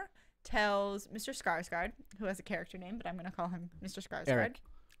 Thor tells Mr. Skarsgård, who has a character name, but I'm going to call him Mr. Skarsgård.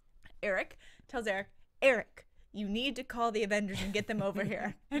 Eric tells Eric, you need to call the Avengers and get them over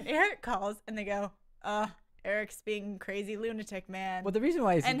here. And Eric calls, and they go, Eric's being crazy lunatic, man. Well, the reason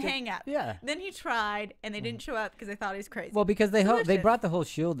why is hang up. Yeah. Then he tried, and they didn't show up because they thought he was crazy. Well, because they brought the whole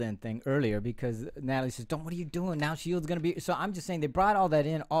Shield in thing earlier because Natalie says, "What are you doing now? Shield's gonna be." So I'm just saying they brought all that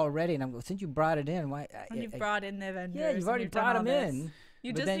in already, and I'm going, since you brought it in, why? When you've brought in the Avengers. Yeah, you've already brought them in.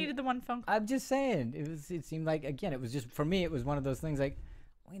 You But just then- needed the one phone call. I'm just saying it seemed like, again, it was just, for me, it was one of those things like,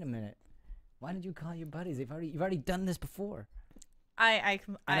 wait a minute, why did you call your buddies? You've already done this before. I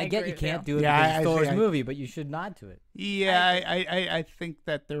get agree you with can't do it Yeah, because it's I Thor's see, movie, but you should not do it. Yeah, I think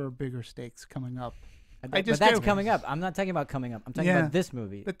that there are bigger stakes coming up. But that's coming up. I'm not talking about coming up. I'm talking about this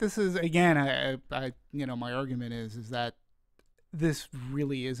movie. But this is, again, I my argument is that this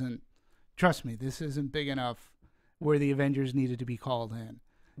really isn't. Trust me, this isn't big enough where the Avengers needed to be called in.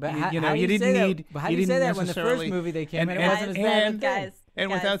 But you how do didn't say need. That? But how do you say that when the first movie they came in, it wasn't as bad as guys. And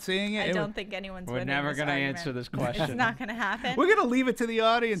Guys, without seeing it, I don't think anyone's We're winning never this going to argument. answer this question. It's not going to happen. we're gonna leave it to the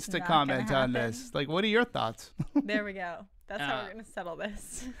audience to not comment gonna on happen. this. Like, what are your thoughts? There we go. That's how we're going to settle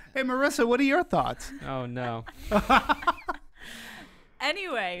this. Hey, Marissa, what are your thoughts? Oh, no.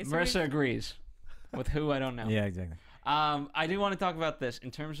 Anyway. So Marissa agrees. With who, I don't know. Yeah, exactly. I do want to talk about this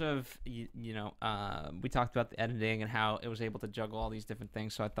in terms of, we talked about the editing and how it was able to juggle all these different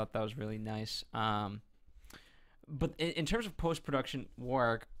things, so I thought that was really nice. But in terms of post-production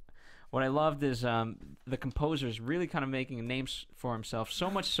work, what I loved is the composer's really kind of making a name for himself, so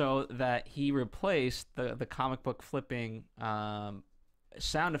much so that he replaced the comic book flipping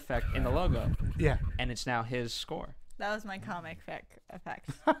sound effect in the logo. Yeah. And it's now his score. that was my comic effect.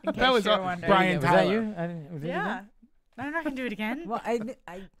 That was Brian Was Tyler. that you? I didn't, was it Yeah. No, I'm not going to do it again. Well,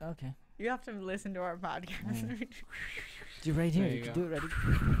 okay. You have to listen to our podcast. Do right here. There You you can do it right.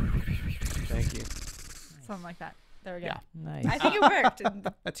 Thank you. Something like that. There we go. Yeah. Nice. I think it worked.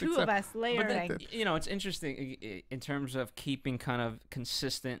 The That's two of us layering. But it's interesting in terms of keeping kind of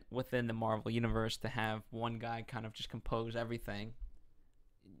consistent within the Marvel universe to have one guy kind of just compose everything.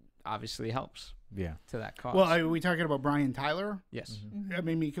 Obviously helps. Yeah. To that cause. Well, are we talking about Brian Tyler? yes. Mm-hmm. I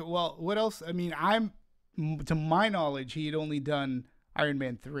mean, well, what else? I mean, to my knowledge, he had only done Iron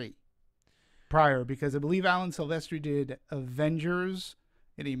Man 3 prior, because I believe Alan Silvestri did Avengers,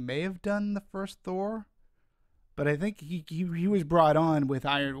 and he may have done the first Thor, but I think he was brought on with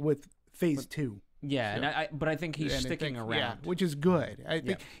Phase 2. Yeah, So- but I think he's And I sticking think- around. yeah, which is good. I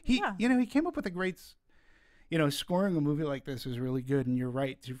think he came up with a great. Scoring a movie like this is really good, and you're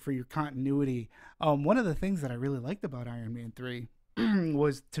right for your continuity. One of the things that I really liked about Iron Man 3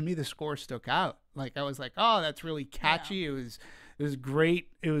 was, to me, the score stuck out. Like, I was like, oh, that's really catchy. Yeah. It was great.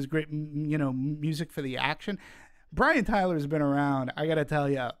 It was great, music for the action. Brian Tyler's been around, I got to tell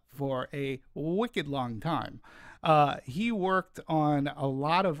you, for a wicked long time. He worked on a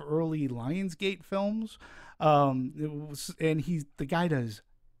lot of early Lionsgate films, and the guy does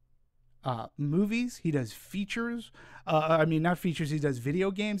movies. He does features. Not features. He does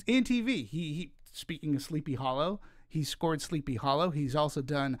video games and TV. He speaking of Sleepy Hollow, he scored Sleepy Hollow. He's also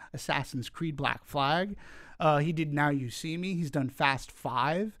done Assassin's Creed Black Flag. He did Now You See Me. He's done Fast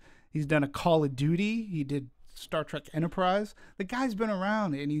 5. He's done a Call of Duty. He did Star Trek Enterprise. The guy's been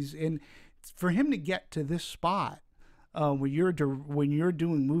around, and for him to get to this spot, when you're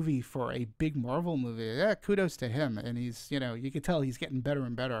doing movie for a big Marvel movie, yeah, kudos to him. And he's, you can tell he's getting better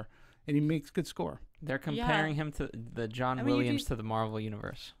and better. And he makes good score. They're comparing him to the John Williams to the Marvel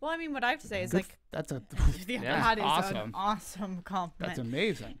universe. Well, what I have to say is that's a that is awesome. an awesome compliment. That's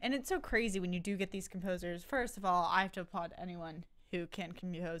amazing. And it's so crazy when you do get these composers. First of all, I have to applaud anyone who can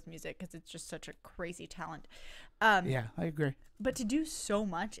compose music, because it's just such a crazy talent. Yeah, I agree. But to do so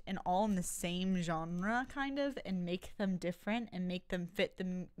much and all in the same genre, kind of, and make them different and make them fit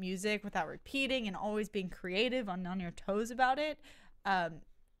the music without repeating and always being creative on your toes about it,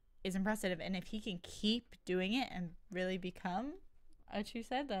 is impressive. And if he can keep doing it and really become, as you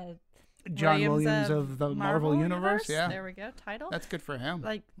said, the John Williams of the Marvel Universe, yeah, there we go, title. That's good for him.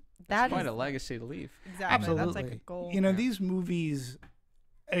 Like, that's quite a legacy to leave. Exactly. Absolutely. That's like a goal. These movies,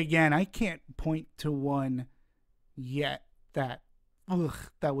 again, I can't point to one yet that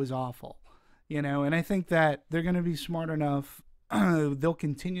was awful. And I think that they're going to be smart enough. They'll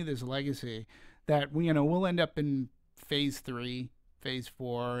continue this legacy that we'll end up in Phase 3, Phase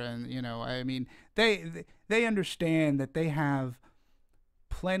 4, and they understand that they have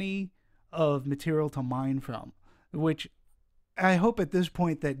plenty of material to mine from, which I hope at this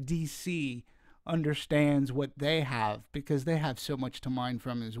point that DC understands what they have, because they have so much to mine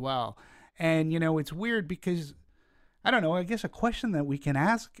from as well. And it's weird because, I don't know, I guess a question that we can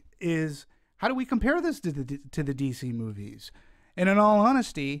ask is, how do we compare this to the DC movies? And in all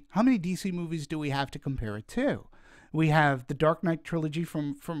honesty, how many DC movies do we have to compare it to? We have the Dark Knight trilogy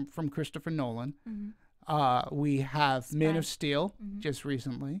from Christopher Nolan. Mm-hmm. We have Man of Steel just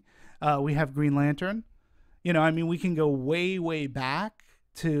recently. We have Green Lantern. We can go way, way back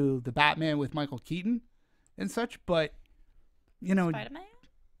to the Batman with Michael Keaton and such, but, Spider-Man?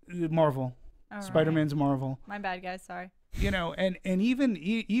 Marvel. Oh, Spider-Man's Marvel. My bad, guys. Sorry. And even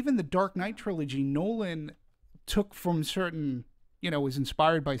the Dark Knight trilogy, Nolan took from certain, was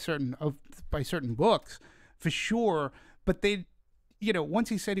inspired by certain books, for sure. But they, once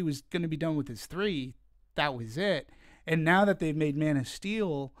he said he was going to be done with his 3, that was it. And now that they've made Man of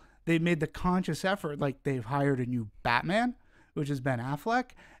Steel, they've made the conscious effort, like they've hired a new Batman, which is Ben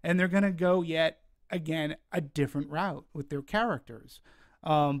Affleck, and they're going to go yet again a different route with their characters.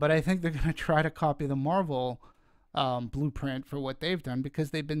 But I think they're going to try to copy the Marvel blueprint for what they've done, because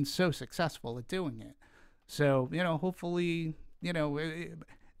they've been so successful at doing it. So, hopefully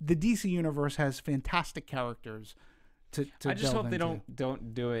the DC universe has fantastic characters to I just hope delve they into.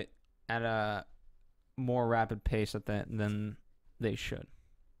 don't do it at a more rapid pace than they should.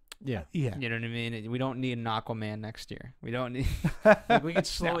 Yeah. Yeah. You know what I mean? We don't need an Aquaman next year. We don't need. We can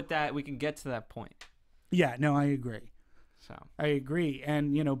slow it that. We can get to that point. Yeah. No, I agree. So I agree,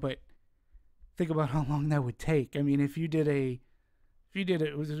 and but think about how long that would take. I mean, if you did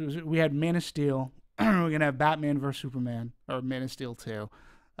we had Man of Steel. We're gonna have Batman vs Superman or Man of Steel 2.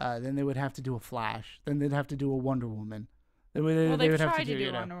 Then they would have to do a Flash. Then they'd have to do a Wonder Woman. They've would tried have to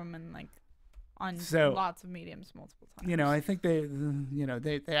do Wonder Woman on So, lots of mediums multiple times. I think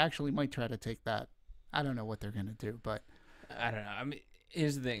they actually might try to take that. I don't know what they're gonna do, but I don't know. I mean,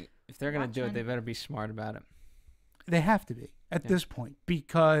 here's the thing: if they're gonna do it, they better be smart about it. they have to be at this point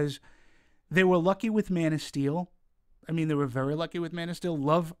because they were lucky with Man of Steel. I mean, they were very lucky with Man of Steel.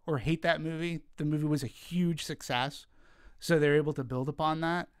 Love or hate that movie, the movie was a huge success. So they're able to build upon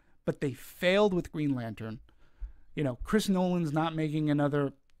that. But they failed with Green Lantern. Chris Nolan's not making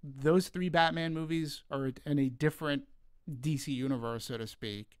another. Those 3 Batman movies are in a different DC universe, so to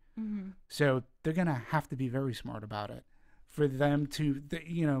speak. Mm-hmm. So they're going to have to be very smart about it for them to,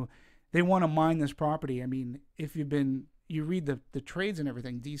 they want to mine this property. I mean, if you read the trades and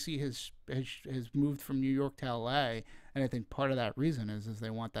everything, DC has moved from New York to LA, and I think part of that reason is they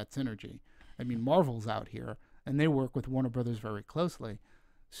want that synergy. I mean, Marvel's out here, and they work with Warner Brothers very closely,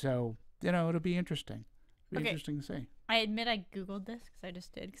 so it'll be interesting. Interesting to see. I admit I googled this because I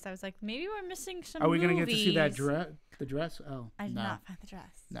just did because I was like, maybe we're missing some. Are we going to get to see that the dress? Oh, I did no. not find the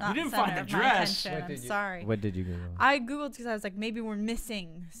dress. No. Not You didn't center find the of my dress. attention. I'm sorry. What did you Google? I googled because I was like, maybe we're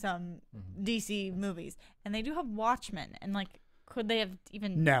missing some DC movies, and they do have Watchmen, and could they have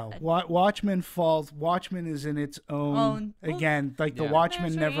even? No, Watchmen falls. Watchmen is in its own. Again, the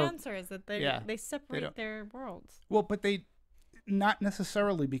Watchmen their never. answer is that they separate their worlds. Well, but they. Not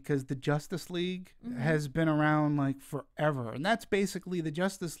necessarily, because the Justice League has been around forever, and that's basically the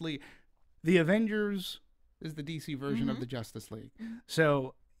Justice League. The Avengers is the DC version of the Justice League.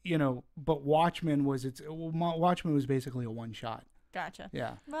 So but Watchmen was basically a one shot. Gotcha.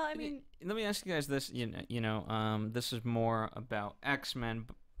 Yeah. Well, I mean, let me ask you guys this. This is more about X-Men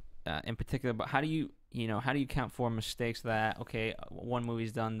in particular, but how do you count for mistakes that one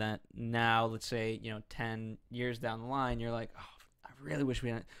movie's done that now, let's say 10 years down the line, you're like, oh, I really wish we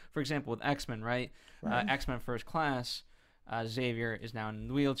had. For example, with X-Men, right? X-Men First Class, Xavier is now in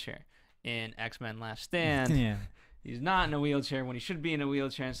the wheelchair. In X-Men Last Stand, he's not in a wheelchair when he should be in a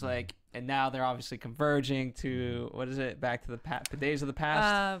wheelchair. It's and now they're obviously converging to what is it? Back to the Days of the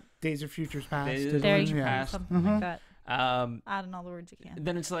Past. Days of Futures Past. Days of Futures Past. Something like that. Add in all the words you can.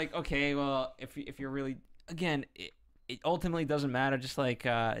 Then it's okay, well, if you're really, again, it ultimately doesn't matter. Just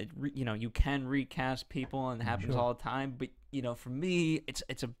you can recast people, and it happens all the time. But for me,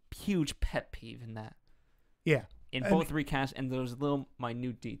 it's a huge pet peeve in that. Yeah. In both recasts and those little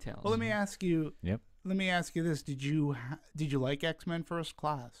minute details. Well, let me ask you. Yep. Let me ask you this: Did you like X-Men First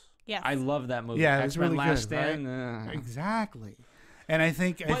Class? Yes. I love that movie. Yeah, it's really Last good, Stand. Right? Exactly. And I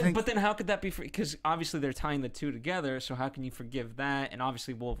think, but then how could that be? Because obviously they're tying the two together. So how can you forgive that? And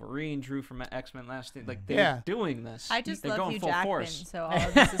obviously Wolverine drew from X-Men Last Stand. They're doing this. I just they're love going Hugh full Jackman, force. so all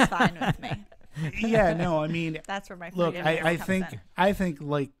of this is fine with me. Yeah, no, I mean, that's where my look. I comes think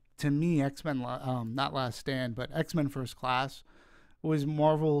to me, X-Men, not Last Stand, but X-Men First Class was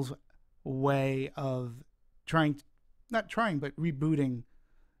Marvel's way of not trying, but rebooting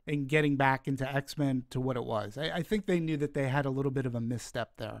and getting back into X-Men to what it was. I think they knew that they had a little bit of a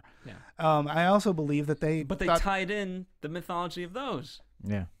misstep there. Yeah. I also believe that they tied in the mythology of those.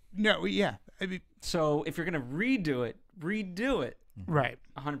 Yeah. No, yeah. I mean, so if you're gonna redo it. Right.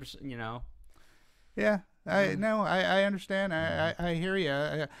 100%. Yeah. I understand. I hear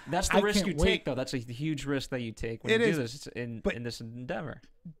you. That's the risk you take, though. That's a huge risk that you take when you do this in this endeavor.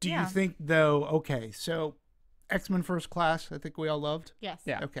 Do you think, though? Okay, so X-Men First Class, I think we all loved. Yes.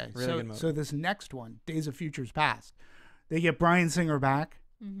 Yeah. Okay. Really good movie. So this next one, Days of Futures Past, they get Bryan Singer back,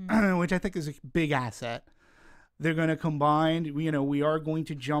 which I think is a big asset. They're going to combine. We are going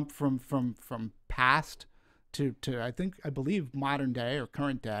to jump from past to I believe modern day or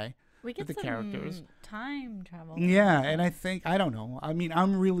current day. We get the some characters. Time travel. Yeah, and I don't know. I mean,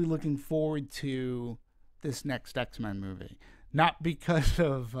 I'm really looking forward to this next X-Men movie, not because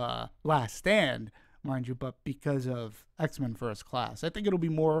of Last Stand, mind you, but because of X-Men First Class. I think it'll be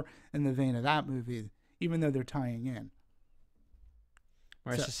more in the vein of that movie, even though they're tying in.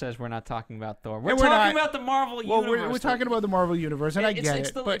 Marisa says we're not talking about Thor. We're talking about the Marvel universe. Well, we're talking about the Marvel universe, and I get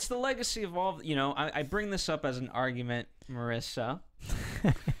it. It's the legacy of all. I bring this up as an argument, Marisa,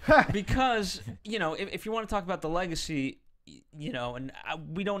 because if you want to talk about the legacy, you know, and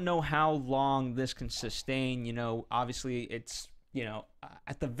we don't know how long this can sustain. You know, obviously it's, you know,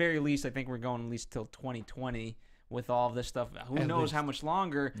 at the very least, I think we're going at least till 2020 with all of this stuff. Who knows how much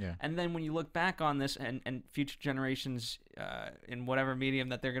longer? Yeah. And then when you look back on this and future generations in whatever medium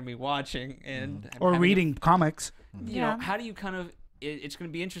that they're going to be watching and or reading comics, you know, how do you kind of? It's going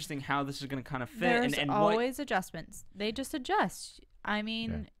to be interesting how this is going to kind of fit. There's always adjustments. They just adjust. I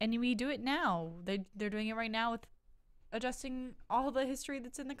mean, and we do it now. They're doing it right now with adjusting all the history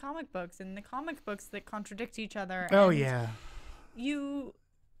that's in the comic books and the comic books that contradict each other. Oh, and yeah. You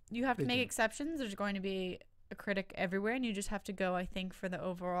have to make exceptions. There's going to be a critic everywhere, and you just have to go, I think, for the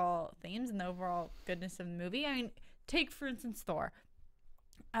overall themes and the overall goodness of the movie. I mean, take, for instance, Thor.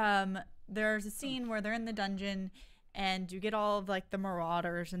 There's a scene where they're in the dungeon, and you get all of, like, the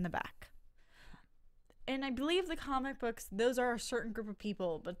marauders in the back. And I believe the comic books, those are a certain group of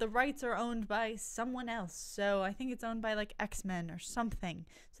people, but the rights are owned by someone else. So I think it's owned by, like, X-Men or something.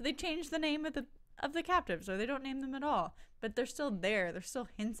 So they change the name of the captives, or they don't name them at all. But they're still there. There's still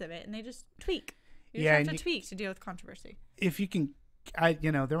hints of it, and they just tweak. You just have to tweak to deal with controversy. If you can,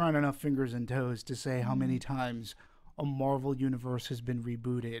 you know, there aren't enough fingers and toes to say how many times a Marvel universe has been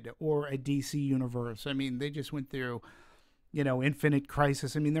rebooted or a DC universe. I mean, they just went through, you know, Infinite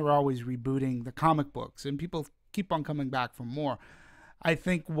Crisis. I mean, they were always rebooting the comic books, and people keep on coming back for more. I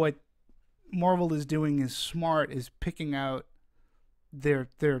think what Marvel is doing is smart, is picking out their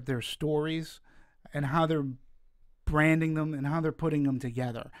stories and how they're branding them and how they're putting them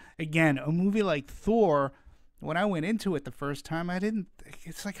together. Again, a movie like Thor, when I went into it the first time,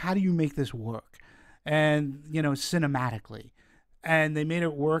 it's like, how do you make this work? And, you know, cinematically. And they made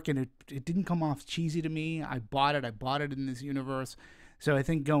it work, and it didn't come off cheesy to me. I bought it in this universe. So I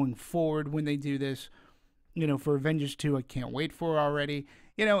think going forward, when they do this, you know, for Avengers 2, I can't wait for it already.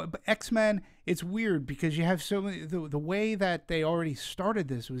 You know, but X-Men, it's weird because you have so many, the way that they already started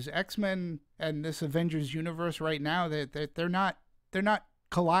this was X-Men and this Avengers universe right now, that they're not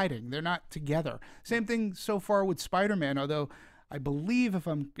colliding. They're not together. Same thing so far with Spider-Man, although I believe if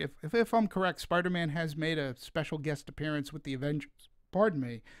I'm correct, Spider-Man has made a special guest appearance with the Avengers. Pardon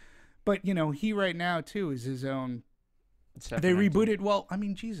me. But, you know, he right now too is his own. They rebooted,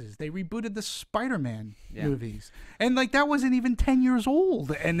 they rebooted the Spider-Man movies. And, like, that wasn't even 10 years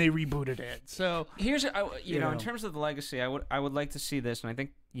old, and they rebooted it. So here's, you know, in terms of the legacy, I would like to see this, and I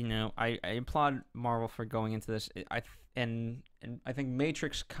think, you know, I applaud Marvel for going into this. And I think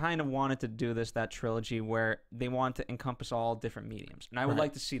Matrix kind of wanted to do that trilogy where they want to encompass all different mediums. And I would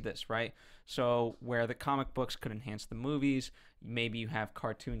like to see this, right? So where the comic books could enhance the movies, maybe you have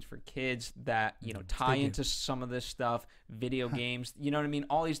cartoons for kids that, you know, tie into some of this stuff, video games, you know what I mean?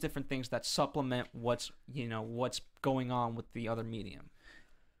 All these different things that supplement what's going on with the other medium.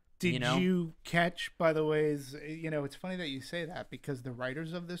 Did you catch, by the way, you know, it's funny that you say that because the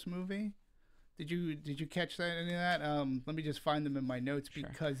writers of this movie, did you catch any of that? Let me just find them in my notes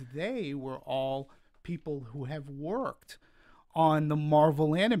because they were all people who have worked on the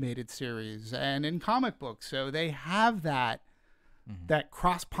Marvel animated series and in comic books. So they have that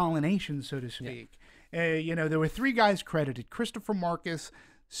cross-pollination, so to speak. Yeah. You know, there were 3 guys credited: Christopher Markus,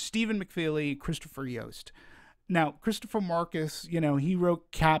 Stephen McFeely, Christopher Yost. Now, Christopher Markus, you know, he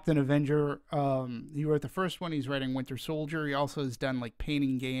wrote Captain Avenger. He wrote the first one. He's writing Winter Soldier. He also has done, like, Pain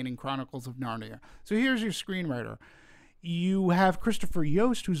and Gain and Chronicles of Narnia. So here's your screenwriter. You have Christopher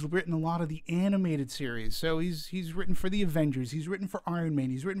Yost, who's written a lot of the animated series. So he's written for the Avengers. He's written for Iron Man.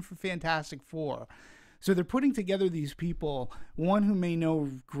 He's written for Fantastic Four. So they're putting together these people, one who may know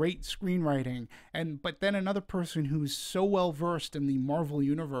great screenwriting, but then another person who's so well versed in the Marvel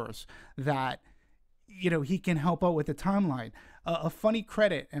universe that, you know, he can help out with the timeline. A funny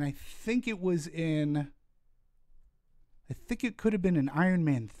credit, and I think it could have been in Iron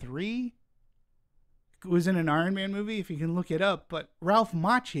Man 3. It was in an Iron Man movie, if you can look it up. But Ralph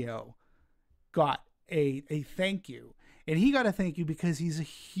Macchio got a thank you. And he got a thank you because he's a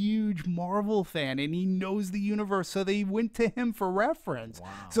huge Marvel fan and he knows the universe. So they went to him for reference. Wow.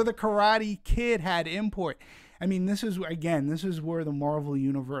 So the Karate Kid had import. I mean, this is where the Marvel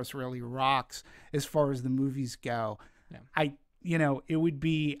universe really rocks as far as the movies go. Yeah. I would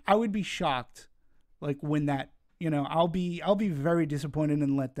be shocked, like, when that, you know, I'll be very disappointed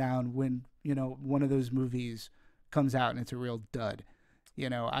and let down when, you know, one of those movies comes out and it's a real dud. You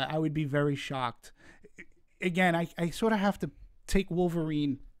know, I would be very shocked. Again, I sort of have to take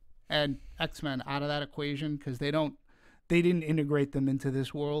Wolverine and X-Men out of that equation because they didn't integrate them into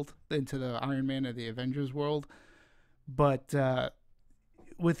this world, into the Iron Man or the Avengers world. But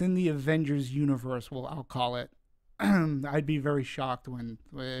within the Avengers universe, I'll call it, I'd be very shocked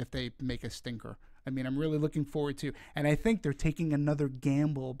if they make a stinker. I mean, I'm really looking forward to, and I think they're taking another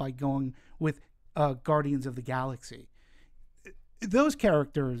gamble by going with Guardians of the Galaxy. Those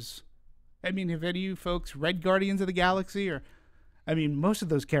characters, I mean, have any of you folks read Guardians of the Galaxy? Or, I mean, most of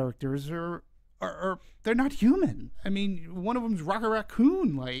those characters are they're not human. I mean, one of them's Rocket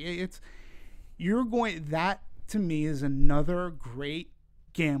Raccoon. Like, that to me is another great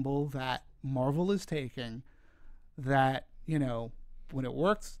gamble that Marvel is taking, that, you know, when it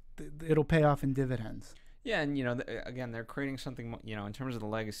works, it'll pay off in dividends. Yeah, and, you know, again, they're creating something, you know, in terms of the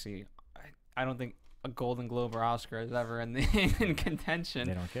legacy. I don't think a Golden Globe or Oscar is ever in contention.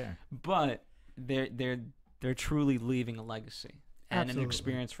 They don't care. But they're truly leaving a legacy and Absolutely. an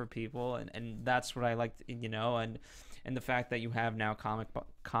experience for people, and that's what I like, you know, and the fact that you have now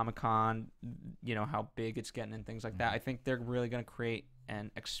Comic-Con, you know, how big it's getting and things like that. I think they're really going to create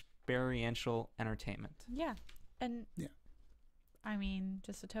an experiential entertainment. Yeah. And yeah. I mean,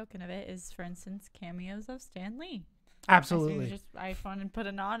 just a token of it is, for instance, cameos of Stan Lee. Absolutely. I wanted to put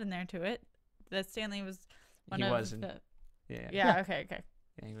a nod in there to it. That Stan Lee was one of the... Yeah. Yeah, okay.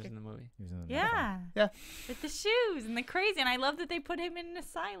 Yeah, he was in the movie. Yeah. Yeah. With the shoes and the crazy. And I love that they put him in an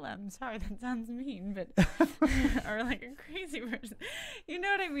asylum. Sorry, that sounds mean, but... or like a crazy person. You know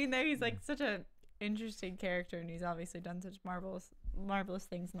what I mean, though? He's like such a interesting character, and he's obviously done such marvelous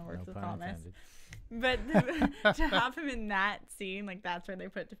things in the works of Thomas. But to have him in that scene, like, that's where they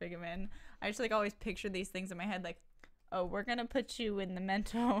put to fit him in. I just like always picture these things in my head, like, oh, we're gonna put you in the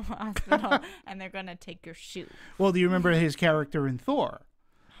mental hospital and they're gonna take your shoe. Well, do you remember his character in Thor?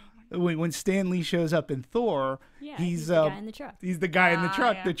 When Stan Lee shows up in Thor, he's the guy in the truck. He's the guy in the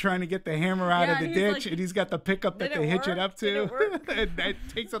truck. Yeah. They're trying to get the hammer out of the ditch, like, and he's got the pickup that they hitch it up to. And that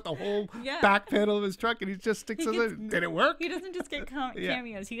takes out the whole back pedal of his truck, and he just sticks with it. Did it work? He doesn't just get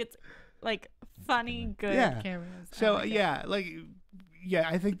cameos. He gets, like, funny, good cameos. So,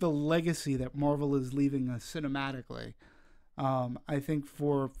 I think the legacy that Marvel is leaving us cinematically, I think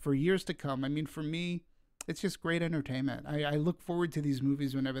for years to come, I mean, for me, it's just great entertainment. I look forward to these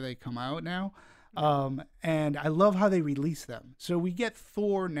movies whenever they come out now. And I love how they release them. So we get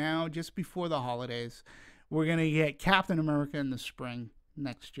Thor now just before the holidays. We're going to get Captain America in the spring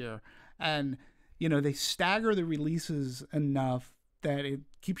next year. And, you know, they stagger the releases enough that it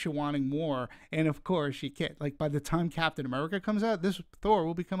keeps you wanting more. And, of course, you can't. Like, by the time Captain America comes out, this Thor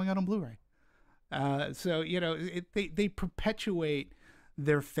will be coming out on Blu-ray. So, you know, they perpetuate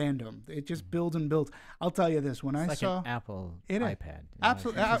their fandom. It just builds and builds. I'll tell you this: when I saw an Apple it, iPad,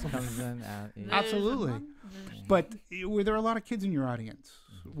 absolutely, absolutely. But were there a lot of kids in your audience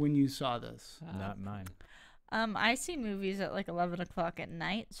when you saw this? Not mine. I see movies at like 11 o'clock at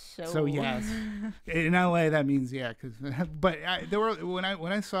night. So yes, in LA that means but there were when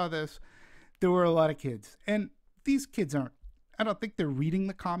I saw this, there were a lot of kids, and these kids aren't. I don't think they're reading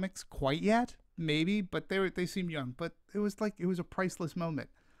the comics quite yet. Maybe, but they seemed young. But it was a priceless moment.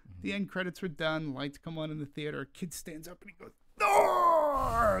 The end credits were done. Lights come on in the theater. A kid stands up and he goes,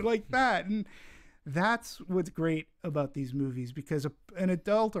 Thor! Like that. And that's what's great about these movies, because an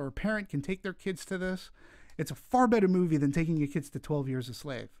adult or a parent can take their kids to this. It's a far better movie than taking your kids to 12 Years a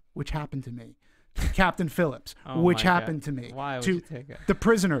Slave, which happened to me. Captain Phillips, which happened to me. Why would you take it? The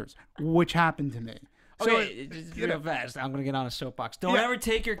Prisoners, which happened to me. Okay, so, fast. I'm gonna get on a soapbox. Don't ever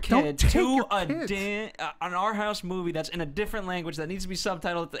take your kid to an Our House movie that's in a different language that needs to be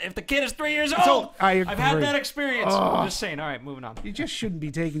subtitled. If the kid is 3 years old, I've had that experience. I'm just saying. All right, moving on. You just shouldn't be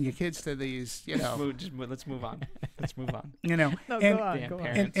taking your kids to these. You know, let's move on. Let's move on. You know, go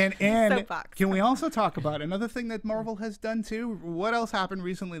on. And can we also talk about another thing that Marvel has done too? What else happened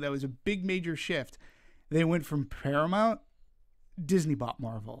recently that was a big major shift? They went from Paramount, Disney bought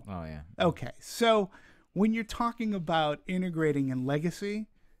Marvel. Oh yeah. Okay, so when you're talking about integrating in legacy,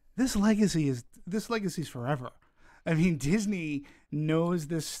 this legacy is forever. I mean, Disney knows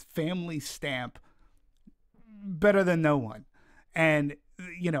this family stamp better than no one. And,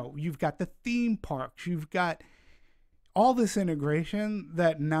 you know, you've got the theme parks, you've got all this integration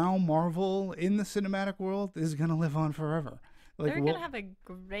that now Marvel in the cinematic world is going to live on forever. Like, they're going to have a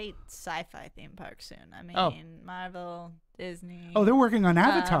great sci-fi theme park soon. I mean, Marvel, Disney. Oh, they're working on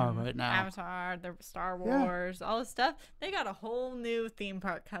Avatar right now. Avatar, the Star Wars, all this stuff. They got a whole new theme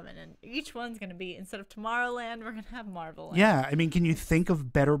park coming, and each one's going to be, instead of Tomorrowland, we're going to have Marvel Land. Yeah, I mean, can you think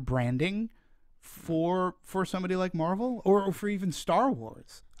of better branding for somebody like Marvel or for even Star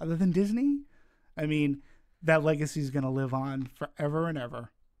Wars other than Disney? I mean, that legacy is going to live on forever and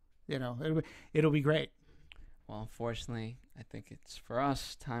ever. You know, it'll be great. Well, unfortunately, I think it's for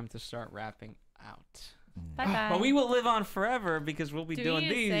us time to start wrapping out. Bye-bye. But we will live on forever because we'll be doing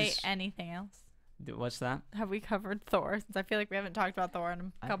these. Do you say anything else? What's that? Have we covered Thor? Since I feel like we haven't talked about Thor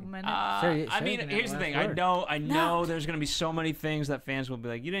in a couple minutes. I mean, here's the thing. I know there's gonna be so many things that fans will be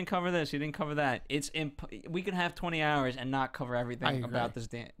like, you didn't cover this, you didn't cover that. We could have 20 hours and not cover everything about this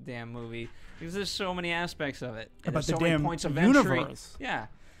damn movie because there's so many aspects of it. And About there's the so many damn points of universe. entry. Yeah.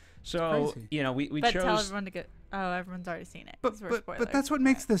 So you know, we but chose. Tell everyone to go. Oh, everyone's already seen it. But that's what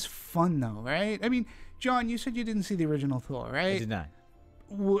makes this fun, though, right? I mean, John, you said you didn't see the original Thor, right? I did not.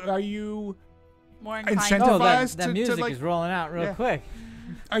 Are you more inclined incentivized that to music like, is rolling out real quick.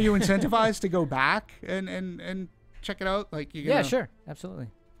 Are you incentivized to go back and check it out? Like yeah, sure, absolutely.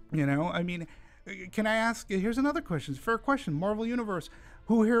 You know, I mean, can I ask? Here's another question. Fair question. Marvel Universe.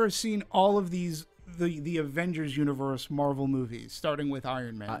 Who here has seen all of these the Avengers Universe Marvel movies, starting with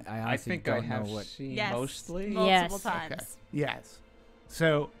Iron Man? I think I have seen mostly multiple times. Okay. Yes.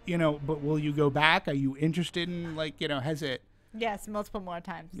 So but will you go back? Are you interested in has it? Yes, multiple more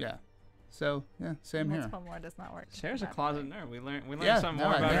times. Yeah. So same here. Multiple more does not work. Sarah's a closet nerd. We learn something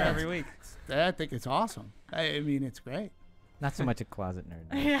more no, about her every week. I think it's awesome. I mean, it's great. Not so much a closet nerd.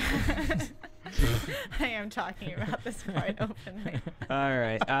 Yeah. I am talking about this quite openly. All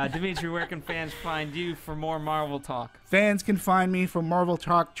right. Demetri, where can fans find you for more Marvel talk? Fans can find me for Marvel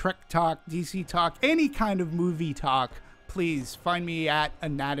talk, Trek talk, DC talk, any kind of movie talk. Please find me at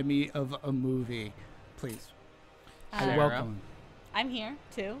Anatomy of a Movie. Please. You're welcome. I'm here,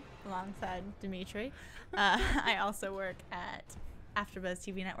 too, alongside Demetri. I also work at AfterBuzz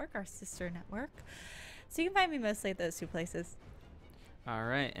TV Network, our sister network. So you can find me mostly at those two places. All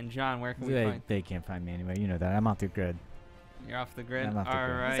right. And John, where can we find? They can't find me anyway. You know that. I'm off the grid. You're off the grid? I'm off the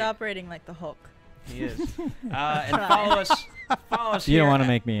grid. Right. He's operating like the Hulk. He is. And follow us You don't want to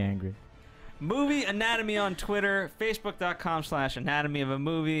make me angry. Movie Anatomy on Twitter, Facebook.com/Anatomy of a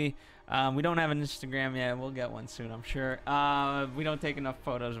Movie. We don't have an Instagram yet. We'll get one soon, I'm sure. We don't take enough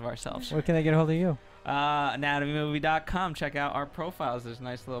photos of ourselves. Where can they get a hold of you? anatomymovie.com. Check out our profiles. There's a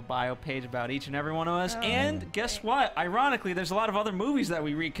nice little bio page about each and every one of us. And guess what? Ironically, there's a lot of other movies that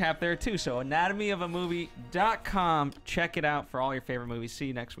we recap there too. So anatomyofamovie.com. Check it out for all your favorite movies. See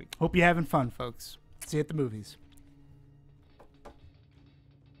you next week. Hope you're having fun, folks. See you at the movies.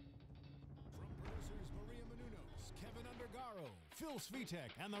 Phil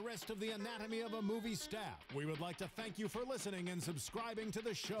Svitek, and the rest of the Anatomy of a Movie staff, we would like to thank you for listening and subscribing to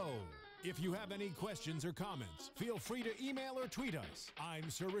the show. If you have any questions or comments, feel free to email or tweet us. I'm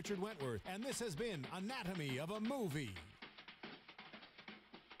Sir Richard Wentworth, and this has been Anatomy of a Movie.